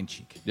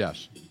tongue-in-cheek.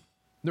 Yes.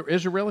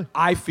 Is it really?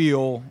 I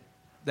feel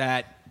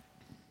that...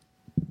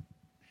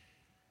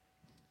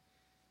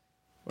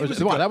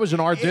 That was an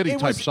R. Diddy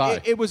type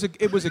side. It was a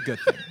good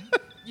thing.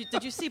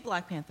 Did you see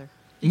Black Panther?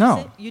 Did No.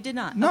 You, see it? You did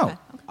not? No. Okay.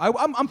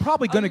 I'm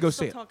probably going to you're go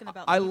still see it. talking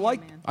about I Meteor like.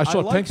 Man. I saw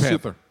like Pink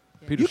Panther.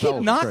 Peter You keep Sellers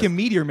was knocking great.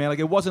 Meteor Man like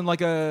it wasn't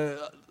like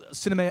a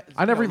cinema.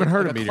 I never even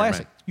heard of a Meteor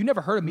classic. Man. You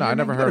never heard of No, Meteor I Man?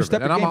 never You heard better of it.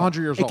 step And your I'm game up.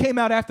 100 years old. It came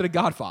out after The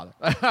Godfather.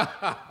 What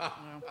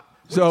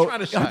So are you trying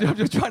to say? I'm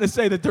just trying to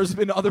say that there's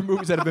been other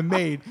movies that have been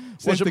made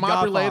since Was it The mob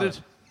Godfather. related?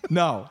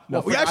 No.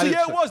 Well, We actually,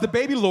 yeah, it was. The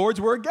Baby Lords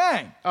were a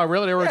gang. Oh,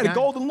 really? They were Yeah, a the gang?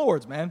 Golden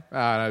Lords, man.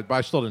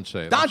 I still didn't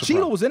say it. Don I'm surprised.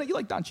 Cheadle was in it. You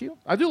like Don Cheadle?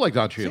 I do like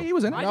Don Cheadle. See, he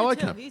was in it. I, I do like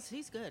too. him.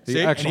 He's good. See,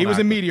 and he was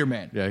a Meteor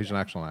Man. Yeah, he's an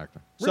excellent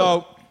actor.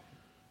 So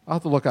I'll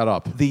have to look that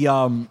up.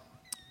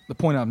 the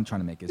point I'm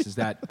trying to make is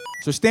that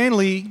so Stan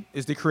Lee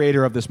is the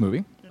creator of this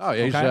movie. Oh,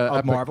 yeah, he's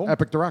of Marvel.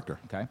 epic director.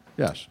 Okay.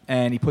 Yes.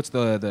 And he puts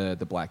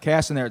the black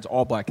cast in there. It's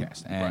all black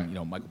cast, and you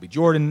know Michael B.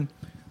 Jordan.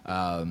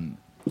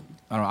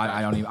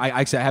 I don't even.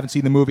 I haven't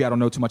seen the movie. I don't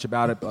know too much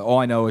about it. But all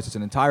I know is it's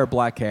an entire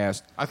black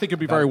cast. I think you'd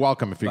be very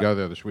welcome if you go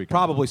there this weekend.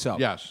 Probably so.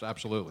 Yes,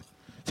 absolutely.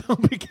 No.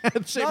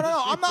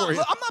 I'm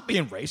not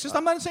being racist.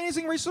 I'm not saying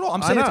anything racist at all.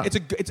 I'm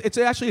saying it's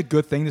actually a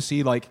good thing to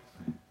see like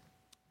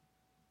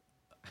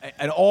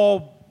an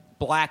all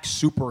black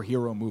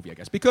superhero movie, I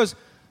guess, because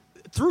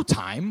through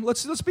time,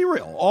 let's be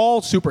real,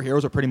 all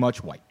superheroes are pretty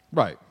much white,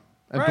 right?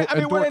 Right? I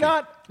mean, were they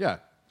not? Yeah.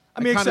 I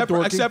mean, And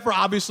kinda except for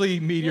obviously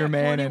Meteor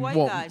Man and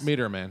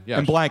Meteor Man, yes.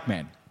 and Blank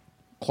Man.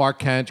 Clark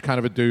Kent, kind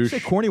of a douche. You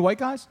say corny white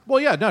guys?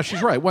 Well, yeah, no,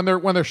 she's right. When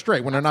they're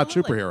straight, when they're not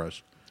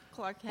superheroes.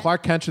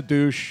 Clark Kent's a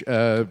douche.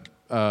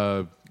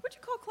 Would you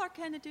call Clark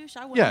Kent a douche?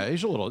 I wouldn't. Yeah,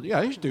 he's a little.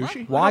 Yeah, he's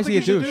douchey. Why is he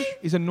a douche?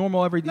 He's a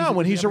normal everyday. No,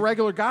 when he's a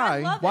regular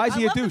guy. Why is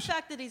he a I love douche? the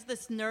fact that he's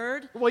this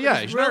nerd. Well, yeah,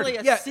 who's he's really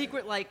nerdy. a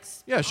secret like.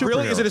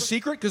 Really? Is it a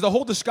secret? Because the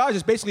whole disguise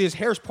is basically his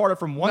hair's parted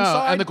from one No,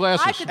 side and the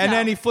glasses. I could and tell.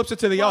 then he flips it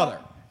to the other.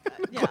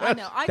 Yeah, I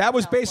know. That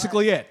was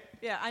basically it.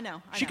 Yeah, I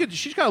know.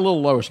 She's got a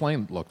little Lois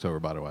Lane look to her,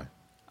 by the way.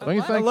 Don't you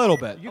what? think? A little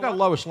bit. You got a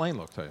Lois Lane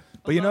look to you.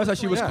 But you notice how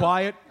she was Yeah.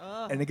 quiet,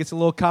 and it gets a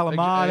little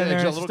Kalamad in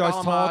there, and she starts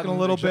talking a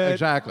little bit.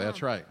 Exactly,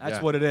 that's right. That's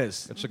Yeah. what it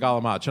is. It's a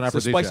Galamad. It's an It's a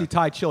aphrodisiac. spicy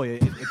Thai chili.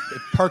 It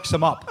perks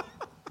him up.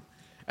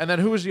 And then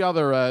who was the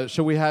other?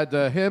 So we had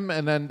him,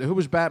 and then who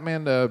was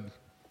Batman?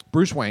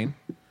 Bruce Wayne.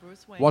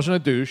 Bruce Wayne Wasn't a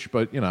douche,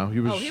 but you know he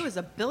was. Oh, he was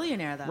a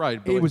billionaire though.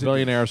 Right, He was a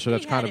billionaire, so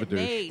that's He kind had of a it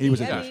douche. made. He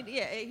was a I douche. mean,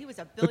 yeah, he was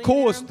a The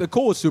billionaire.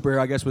 coolest superhero,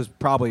 I guess, was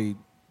probably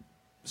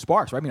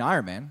Sparks, right? I mean,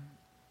 Iron Man.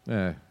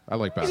 Yeah, I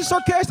like Batman. He's a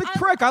sarcastic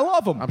prick. I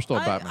love him. I'm still a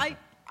Batman.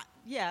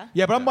 Yeah.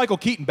 Yeah, but I'm Michael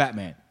Keaton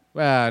Batman.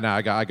 No,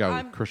 I go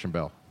I'm- Christian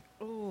Bale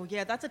Oh,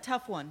 yeah, that's a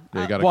tough one.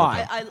 Yeah, you gotta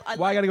Why? I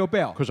Why I gotta go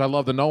Bale? because I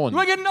love the Nolan. You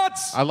want to get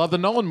nuts? I love the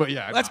Nolan movie.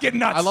 Yeah, Let's get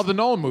nuts. I love the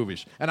Nolan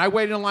movies, and I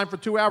waited in line for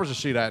 2 hours to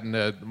see that.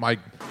 And my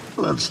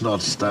Let's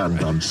not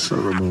stand on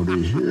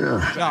ceremony here.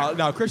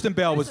 No, Christian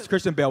Bale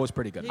was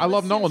pretty good. I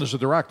love Nolan as a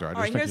director. I All just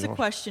right, think here's he's a awesome.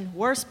 question: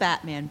 Worst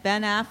Batman,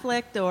 Ben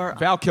Affleck or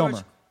Val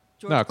Kilmer.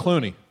 George No,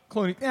 Clooney.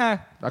 Clooney. Yeah,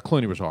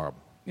 Clooney was horrible.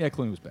 yeah,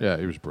 Clooney was bad. Yeah,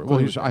 he was brutal.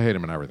 Well, I hate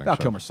him and everything. Val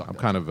so Kilmer sucked. I'm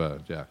kind of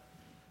yeah. It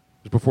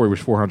was before he was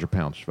 400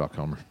 pounds, Val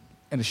Kilmer.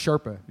 And a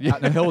Sherpa out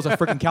in the hills of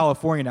freaking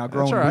California now,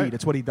 growing all right. weed.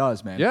 It's what he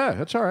does, man. Yeah,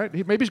 that's all right.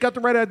 Maybe he's got the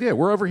right idea.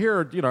 We're over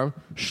here,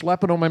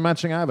 schlepping on my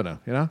Mensing Avenue,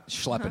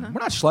 Schlepping. We're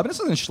not schlepping. This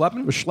isn't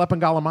schlepping. We're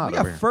schlepping Galamad We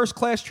over got here.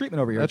 first-class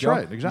treatment over here. That's Joe.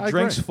 right, exactly.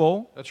 Drinks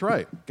full. That's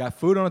right. Got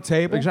food on the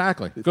table.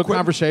 Exactly. Good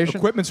conversation.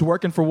 Equipment's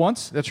working for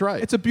once. That's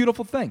right. It's a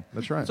beautiful thing.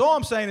 That's right. So all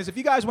I'm saying is, if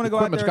you guys want to go out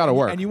Equipment's there gotta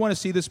work. and you want to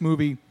see this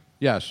movie,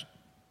 Yes.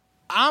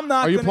 I'm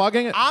not. Are you gonna-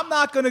 plugging it? I'm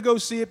not going to go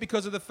see it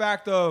because of the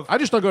fact of I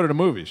just don't go to the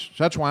movies.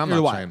 That's why I'm Neither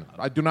do not I. saying it.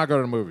 I do not go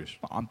to the movies.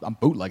 I'm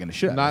bootlegging the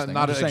shit. out of Not- this thing.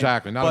 not I'm just saying.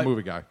 exactly. Not a But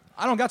movie guy.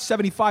 I don't got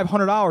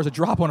 $7,500 to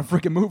drop on a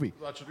freaking movie.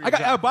 I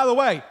got. Oh, by the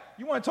way,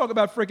 you want to talk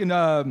about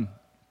freaking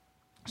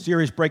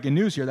serious breaking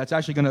news here? That's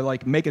actually going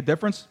to make a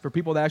difference for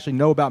people that actually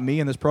know about me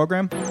in this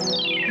program.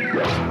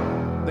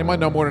 They might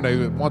know more than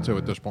they want to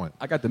at this point.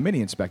 I got the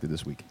mini inspected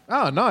this week.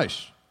 Oh,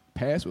 nice.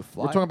 Pass with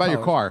flying. We're talking about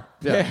your colors. car.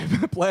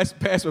 Yeah.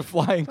 Pass with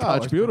flying Oh,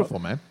 colors. it's beautiful,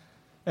 man.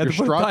 Had Your to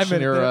put a struts dime and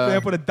in- your, they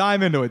put a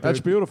dime into it. Dude. That's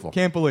beautiful.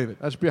 Can't believe it.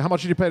 How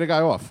much did you pay the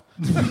guy off?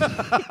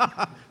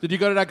 Did you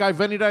go to that guy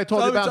Vinny that I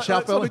told you about in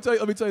South Philly?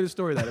 Let me tell you the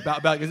story of that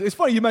about it's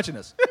funny you mention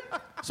this.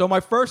 So my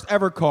first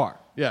ever car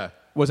Yeah.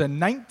 was a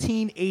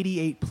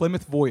 1988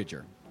 Plymouth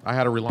Voyager. I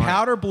had a Reliant.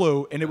 Powder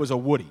blue, and it was a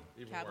Woody.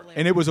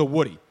 And it was a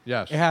Woody.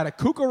 Yes. It had a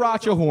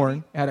cucaracha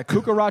horn. It had a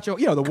cucaracha,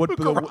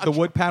 the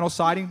wood panel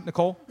siding,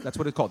 Nicole? That's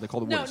what it's called. They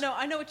call it No, Woodies. no,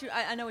 I know what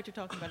you're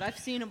talking about. I've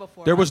seen them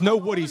before. There was I'm no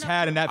old Woodies enough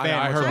had to- in that van.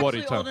 I heard I'm Woody,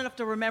 actually too. old enough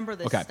to remember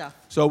this Okay. stuff.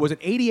 So it was an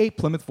 88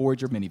 Plymouth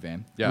Voyager minivan.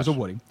 It Yes. was a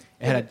Woody.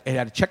 It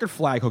had a checkered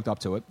flag hooked up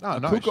to it. Oh, a,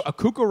 nice. a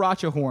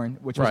cucaracha horn,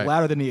 which was Right.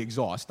 louder than the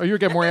exhaust. Oh, you were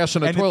getting more ass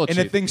in the and toilet and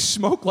seat. the thing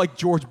smoked like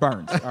George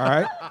Burns. All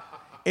right.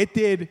 It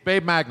did.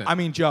 Babe Magnet. I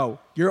mean, Joe,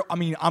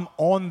 I'm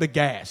on the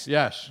gas.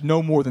 Yes.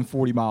 No more than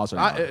 40 miles an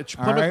hour. Plymouth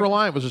all right?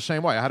 Reliant was the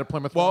same way. I had a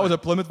Plymouth Well, it Reliant. was a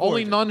Plymouth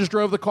Only Voyager. nuns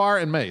drove the car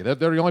and me. They're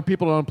the only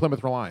people that own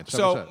Plymouth Reliant. That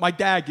was So it. my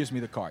dad gives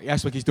me the car. He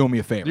acts like he's doing me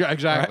a favor. Yeah,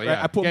 exactly, Right?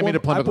 yeah. I put, Gave more, me the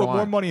Plymouth I put more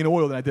Reliant. money in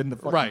oil than I did in the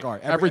fucking right. car.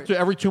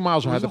 Every 2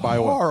 miles I had to buy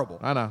oil. Horrible.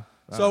 I know.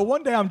 So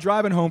one day I'm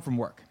driving home from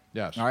work.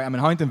 Yes. All right. I'm in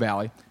Huntington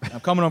Valley. I'm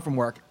coming home from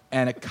work,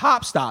 and a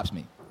cop stops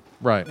me.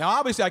 Right. Now,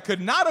 obviously, I could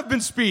not have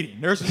been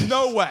speeding. There's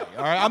no way.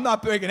 All right. I'm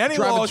not breaking any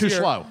Driving laws too here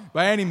slow.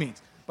 by any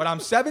means. But I'm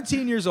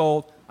 17 years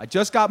old. I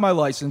just got my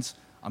license.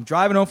 I'm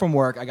driving home from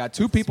work. I got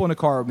two people in the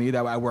car with me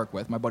that I work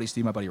with, my buddy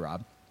Steve, my buddy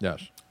Rob.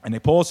 Yes. And they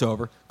pull us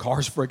over.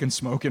 Car's freaking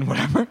smoking,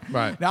 whatever.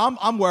 Right. Now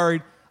I'm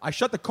worried. I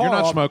shut the car off.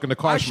 You're not smoking, the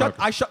car's smoking.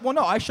 I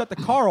shut the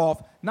car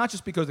off, not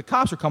just because the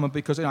cops are coming,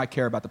 because I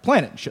care about the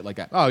planet and shit like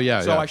that. Oh,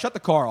 yeah, So yeah. I shut the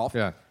car off.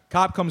 Yeah.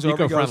 Cop comes over.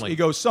 Eco-friendly. He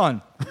goes,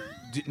 son,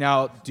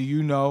 now do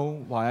you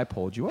know why I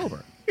pulled you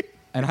over?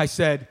 And I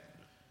said,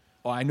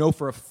 well, I know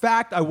for a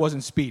fact I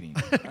wasn't speeding.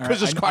 Because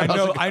this car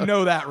doesn't go. I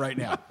know that right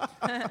now.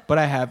 But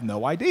I have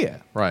no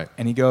idea. Right.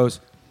 And he goes,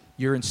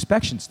 your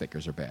inspection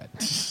stickers are bad.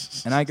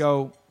 And I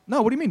go,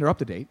 no, what do you mean? They're up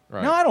to date.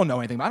 Right. No, I don't know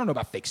anything. I don't know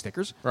about fake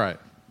stickers. Right.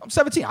 I'm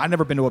 17. I've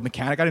never been to a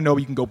mechanic. I didn't know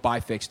you can go buy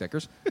fake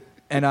stickers.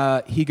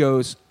 And he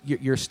goes,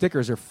 your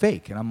stickers are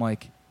fake. And I'm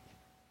like,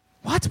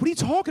 what? What are you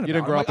talking about? You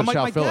didn't grow up in I'm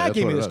South like, Philly. my dad That's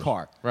gave me what it this is.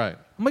 car. Right.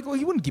 I'm like, well,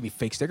 he wouldn't give me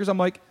fake stickers. I'm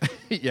like,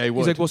 yeah, he would.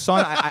 He's like, well,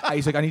 son,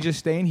 he's like, I need you to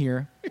stay in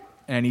here,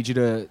 and I need you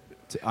to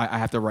I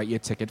have to write you a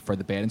ticket for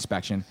the bad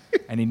inspection,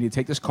 and you need to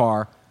take this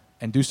car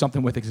and do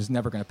something with it because it's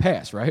never going to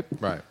pass, right?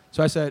 Right.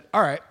 So I said,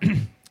 all right.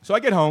 So I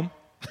get home.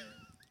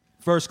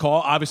 First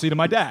call, obviously, to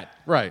my dad.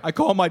 Right. I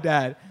call my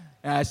dad,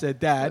 and I said,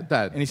 Dad.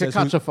 Dad, And he says,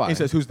 Katsufai. he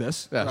says, who's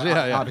this? Yeah, Right,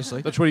 yeah.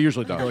 Obviously. That's what he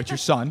usually I does. go, it's your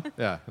son.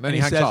 Yeah. And then he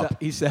hangs says,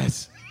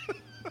 up.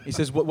 He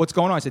says, what's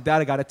going on? I said,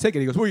 Dad, I got a ticket.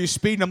 He goes, were you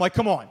speeding? I'm like,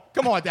 come on,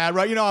 Dad,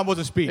 right? You know I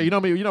wasn't speeding. Yeah, you know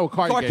me. You know what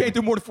car The car you gave can't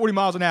do more than 40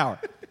 miles an hour.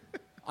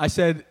 I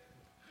said,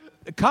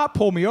 the cop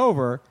pulled me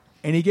over,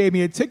 and he gave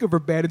me a ticket for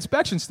bad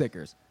inspection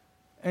stickers.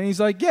 And he's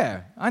like,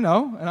 yeah, I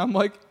know. And I'm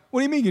like, what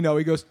do you mean you know?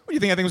 He goes, what do you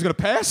think I think was going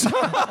to pass?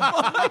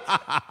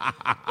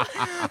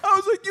 I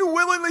was like, you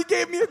willingly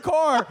gave me a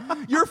car.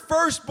 Your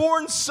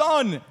firstborn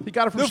son. He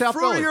got it from the South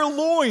fruit Philly. of your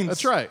loins.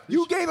 That's right.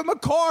 You gave him a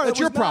car That's that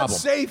your was not problem.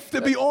 safe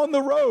to be on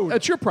the road.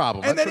 That's your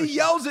problem. And That's then he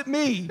yells at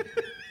me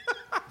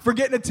for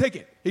getting a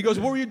ticket. He goes,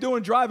 what were you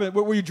doing driving?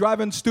 Were you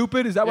driving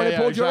stupid? Is that why Yeah, they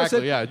pulled you?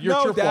 exactly. I said, Yeah,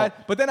 no, your Dad.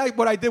 fault. But then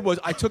what I did was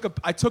I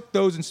took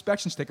those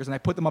inspection stickers and I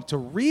put them up to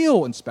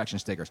real inspection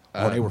stickers.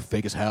 They were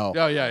fake as hell.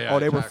 Yeah, yeah, yeah, Oh,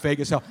 they were exactly. fake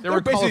as hell. They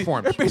were color basically,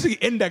 forms. They're basically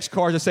index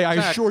cards that say, I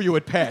Exactly. assure you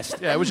it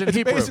passed. Yeah, it was in It's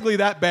Hebrew. basically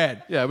that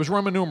bad. Yeah, it was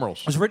Roman numerals.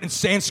 It was written in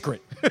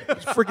Sanskrit. It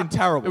was freaking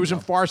terrible. It was in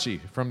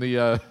Farsi from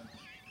the.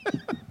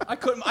 I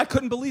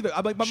couldn't believe it.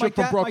 I'm like, but my Ship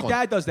from dad, Brooklyn. my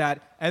dad does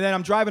that, and then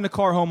I'm driving the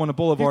car home on the He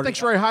boulevard. thinks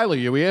very highly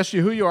of you. He asks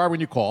you who you are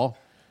when you call,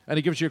 and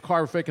he gives you a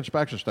car with fake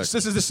inspection stickers.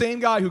 This is the same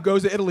guy who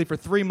goes to Italy for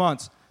 3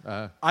 months.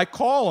 I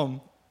call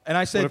him and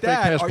I say, With a fake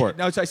Dad, passport.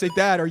 I say,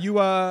 Dad, are you?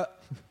 I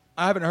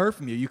haven't heard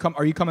from you.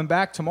 Are you coming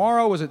back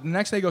tomorrow? Was it the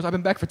next day? He goes, I've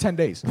been back for 10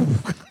 days.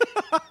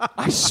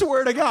 I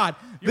swear to God,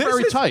 You're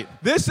very tight.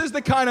 This is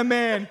the kind of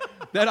man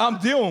that I'm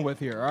dealing with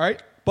here. All right.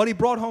 But he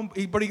brought home.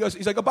 But he goes.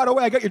 He's like, oh, by the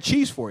way, I got your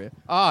cheese for you.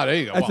 Ah, there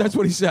you go. That's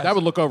what he said. That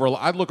would look over.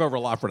 I'd look over a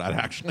lot for that,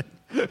 actually.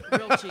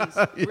 Real cheese.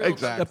 Yeah,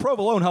 exactly. The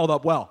provolone held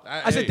up well.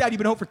 I said, hey. Dad, you've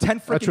been home for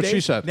 10 freaking That's what days.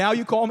 she said. Now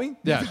you call me?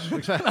 Yes,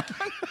 exactly.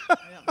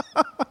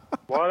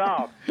 What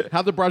up?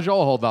 How'd the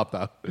Braciole hold up,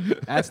 though?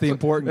 That's the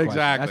important question.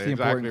 Exactly. That's the Exactly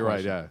important right.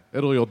 question. Yeah,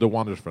 Italy will do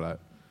wonders for that.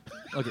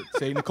 Look at,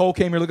 say Nicole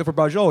came here looking for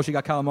Braciole. She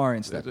got calamari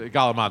instead.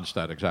 Galamad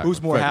instead. Exactly.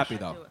 Who's more Finish. happy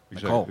though?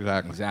 Exactly.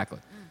 Nicole. Exactly.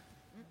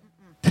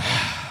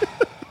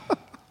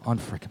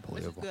 Unfreaking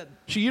believable. Good.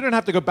 See, you didn't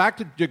have to go back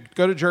to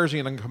go to Jersey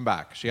and then come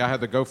back. See, I had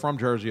to go from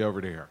Jersey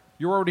over to here.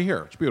 You were already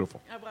here. It's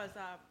beautiful. I was,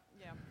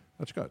 yeah.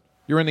 That's good.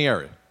 You're in the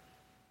area.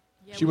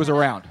 Yeah, She we was had a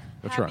around.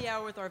 That's happy right.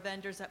 hour with our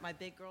vendors at my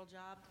big girl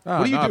job.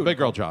 What do you do? Big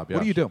girl job.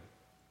 What do you do?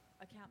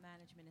 Account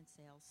management and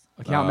sales.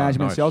 Account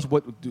management, nice. sales.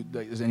 What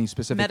is any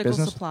specific Medical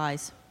business?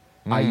 supplies.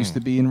 I used to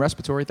be in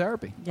respiratory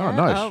therapy. Yeah.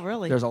 nice. Oh,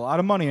 really? There's a lot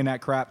of money in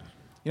that crap.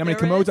 You know how many There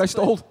commodes I is,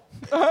 stole?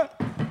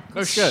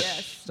 No shit.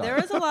 Yes. There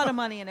is a lot of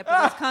money in it,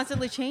 but it's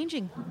constantly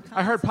changing.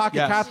 I heard pocket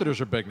Yes. catheters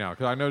are big now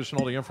because I noticed in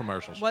all the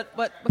infomercials. What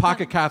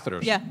Pocket kind-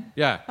 catheters. Yeah.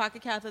 Yeah.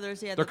 Pocket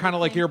catheters, yeah. They're the kind of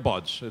big like thing.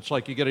 earbuds. It's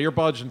like you get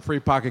earbuds and free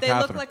pocket They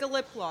catheter. look like a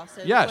lip gloss.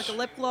 They Yes. look like a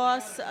lip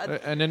gloss.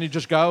 And then you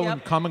just go and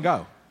Yep. come and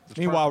go.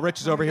 Meanwhile,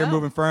 Rich is over here No.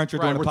 moving furniture,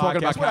 Right, doing a we're talking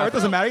podcast. about Whatever, it catheters.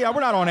 doesn't matter. Yeah,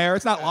 we're not on air.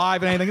 It's not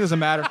live and anything. It doesn't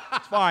matter.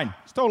 It's fine.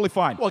 It's totally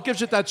fine. Well, it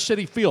gives it that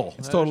city feel.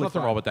 There's totally nothing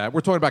fine. wrong with that.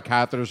 We're talking about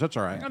catheters. That's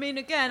all right. I mean,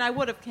 again, I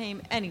would have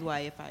came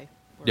anyway if I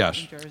were Yes.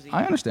 in Jersey.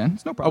 I understand.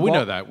 It's no problem. we know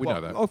Well, that. We well,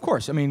 know that. Of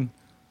course. I mean,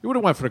 You would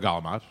have went for the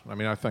Galamat. I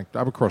mean, I think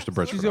I would cross the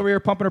bridge. she's for over that. here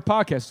pumping her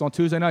podcast. It's on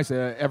Tuesday nights, from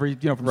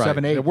Right.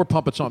 7 to 8. Yeah, we're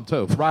pumping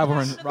something too.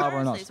 rivaling The us.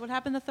 Thursdays. What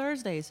happened to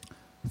Thursdays?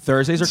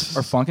 Thursdays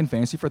are funkin'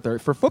 fancy for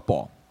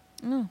football.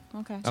 Oh,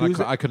 okay.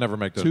 And I could never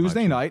make those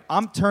Tuesday nights. night.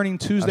 I'm turning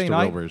Tuesday the real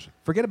night. reason.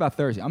 Forget about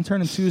Thursday. I'm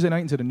turning Tuesday night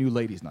into the new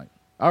ladies' night.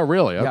 Oh,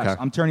 really? Okay. Yes,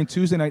 I'm turning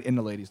Tuesday night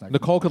into ladies' night.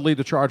 Nicole could lead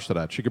the charge to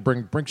that. She could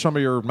bring some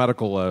of your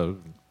medical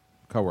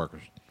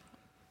coworkers,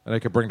 and they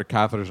could bring the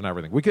catheters and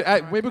everything. We could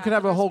maybe we could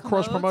have a whole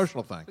cross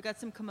promotional thing. We got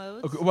some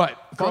commodes. What?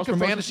 Funkin'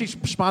 Fantasy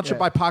sponsored Yeah.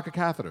 by Pocket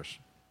Catheters.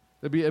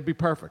 It'd be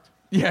perfect.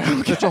 Yeah.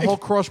 Okay. It's a whole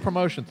cross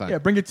promotion thing. Yeah,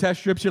 bring your test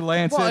strips, your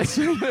lancets.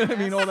 I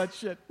mean, all that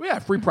shit. Yeah,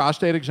 free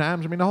prostate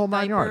exams. I mean, the whole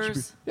 9 yards.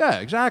 Diapers. Yeah,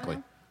 exactly.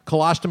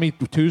 Colostomy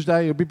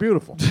Tuesday. It'd be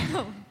beautiful.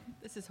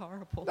 This is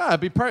horrible. No,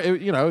 it'd be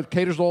it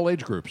caters to all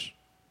age groups.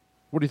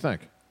 What do you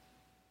think?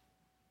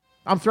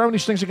 I'm throwing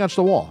these things against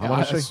the wall. I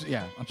want to see.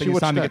 Yeah, I'm see thinking it's what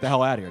time to get sticks. the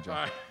hell out of here,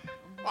 Joe.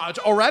 Oh, it's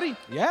already?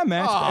 Yeah,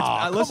 man.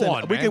 Come listen,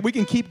 on, we man.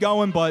 can keep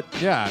going, but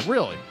Yeah,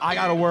 really. I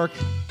gotta work.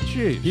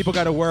 Jeez. People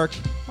gotta work.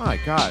 My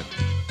God.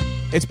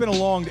 It's been a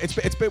long.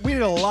 We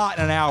did a lot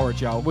in an hour,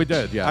 Joe. We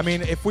did, yes. I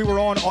mean, if we were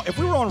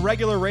on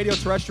regular radio,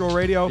 terrestrial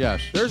radio,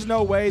 yes. There's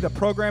no way the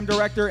program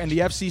director and the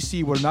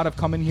FCC would not have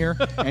come in here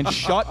and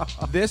shut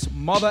this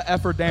mother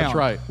effer down. That's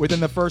right. Within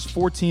the first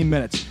 14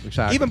 minutes.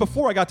 Exactly. Even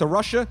before I got to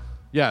Russia.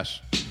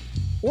 Yes.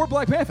 Or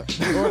Black Panther.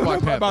 Or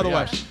Black Panther. By the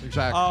way.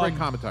 Exactly. Great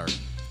commentary.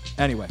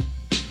 Anyway.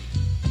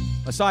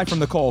 Aside from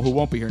Nicole, who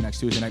won't be here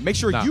next Tuesday night, make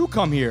sure you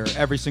come here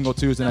every single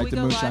Tuesday night to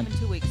Moonshine. We go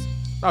live in 2 weeks.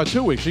 Oh,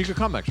 2 weeks. So you can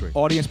come next week.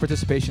 Audience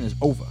participation is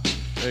over.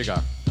 There you go.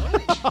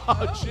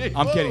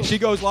 I'm kidding. She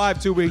goes live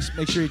 2 weeks.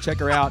 Make sure you check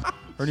her out.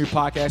 Her new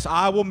podcast.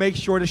 I will make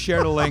sure to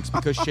share the links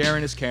because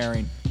sharing is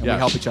caring, and we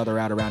help each other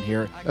out around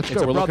here. That's it's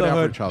good. a We're looking out for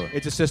brotherhood. each other.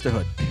 It's a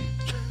sisterhood.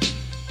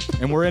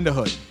 And we're in the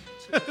hood.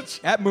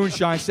 At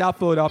Moonshine, South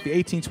Philadelphia,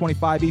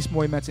 1825 East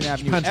Moymenton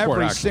Avenue. Penn Sport,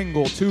 every actually.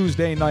 single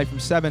Tuesday night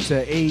from 7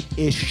 to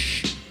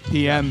 8-ish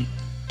p.m.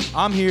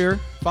 I'm here.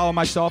 Follow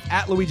myself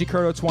at Luigi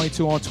Curto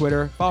 22 on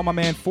Twitter. Follow my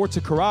man Forza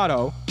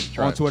Corrado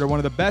on Twitter. One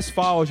of the best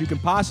follows you can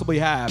possibly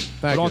have.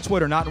 But on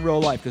Twitter, not in real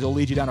life, because he'll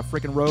lead you down a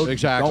freaking road.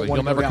 Exactly.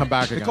 You'll never come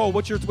back again. Nicole,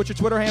 what's your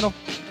Twitter handle?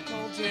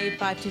 Nicole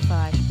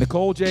J525.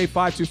 Nicole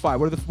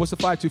J525. What's the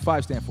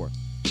 525 stand for?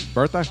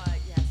 Birthday?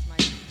 Yes, my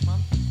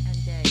month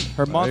and day.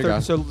 Her month. There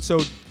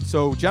you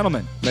So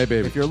gentlemen,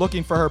 if you're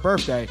looking for her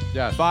birthday,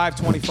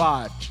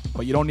 525.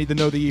 But you don't need to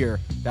know the year.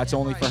 That's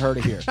only for her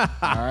to hear. All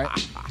right?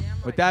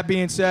 With that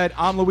being said,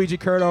 I'm Luigi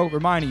Curto,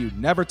 reminding you,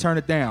 never turn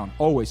it down.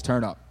 Always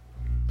turn up.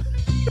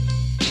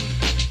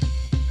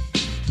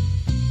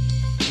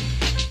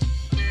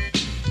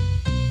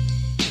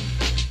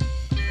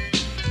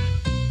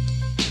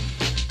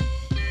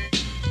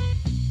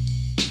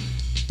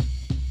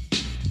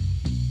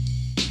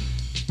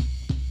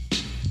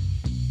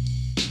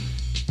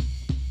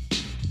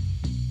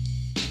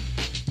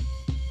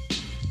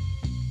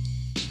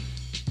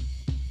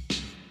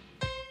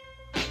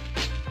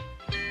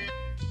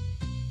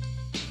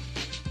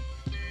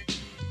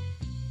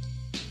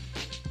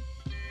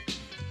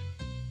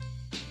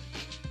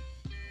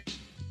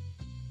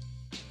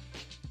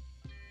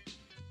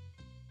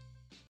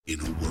 In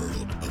a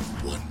world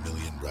of 1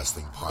 million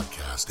wrestling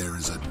podcasts, there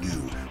is a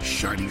new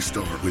shining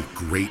star with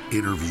great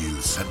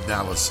interviews,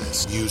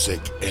 analysis, music,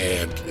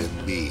 and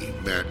me,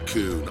 Matt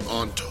Coon,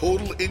 on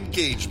total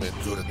engagement.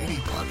 Go to any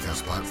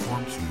podcast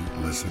platform to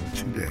listen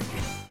today.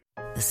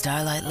 The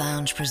Starlight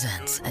Lounge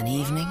presents An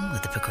Evening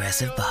with the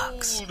Progressive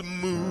Box. Old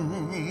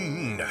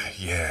moon,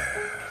 yeah.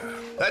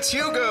 That's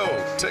Hugo,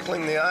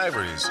 tickling the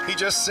ivories. He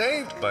just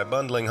saved by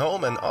bundling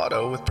home and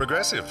auto with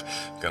Progressive.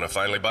 Gonna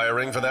finally buy a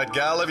ring for that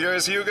gal of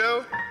yours,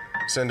 Hugo?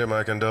 Send her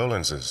my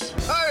condolences.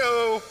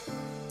 Hi-oh!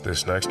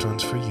 This next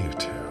one's for you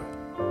two.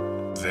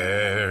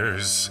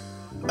 There's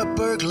a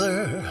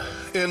burglar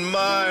in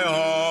my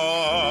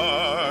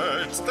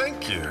heart.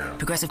 Thank you.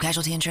 Progressive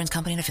Casualty Insurance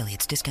Company and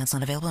Affiliates. Discounts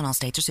not available in all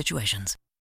states or situations.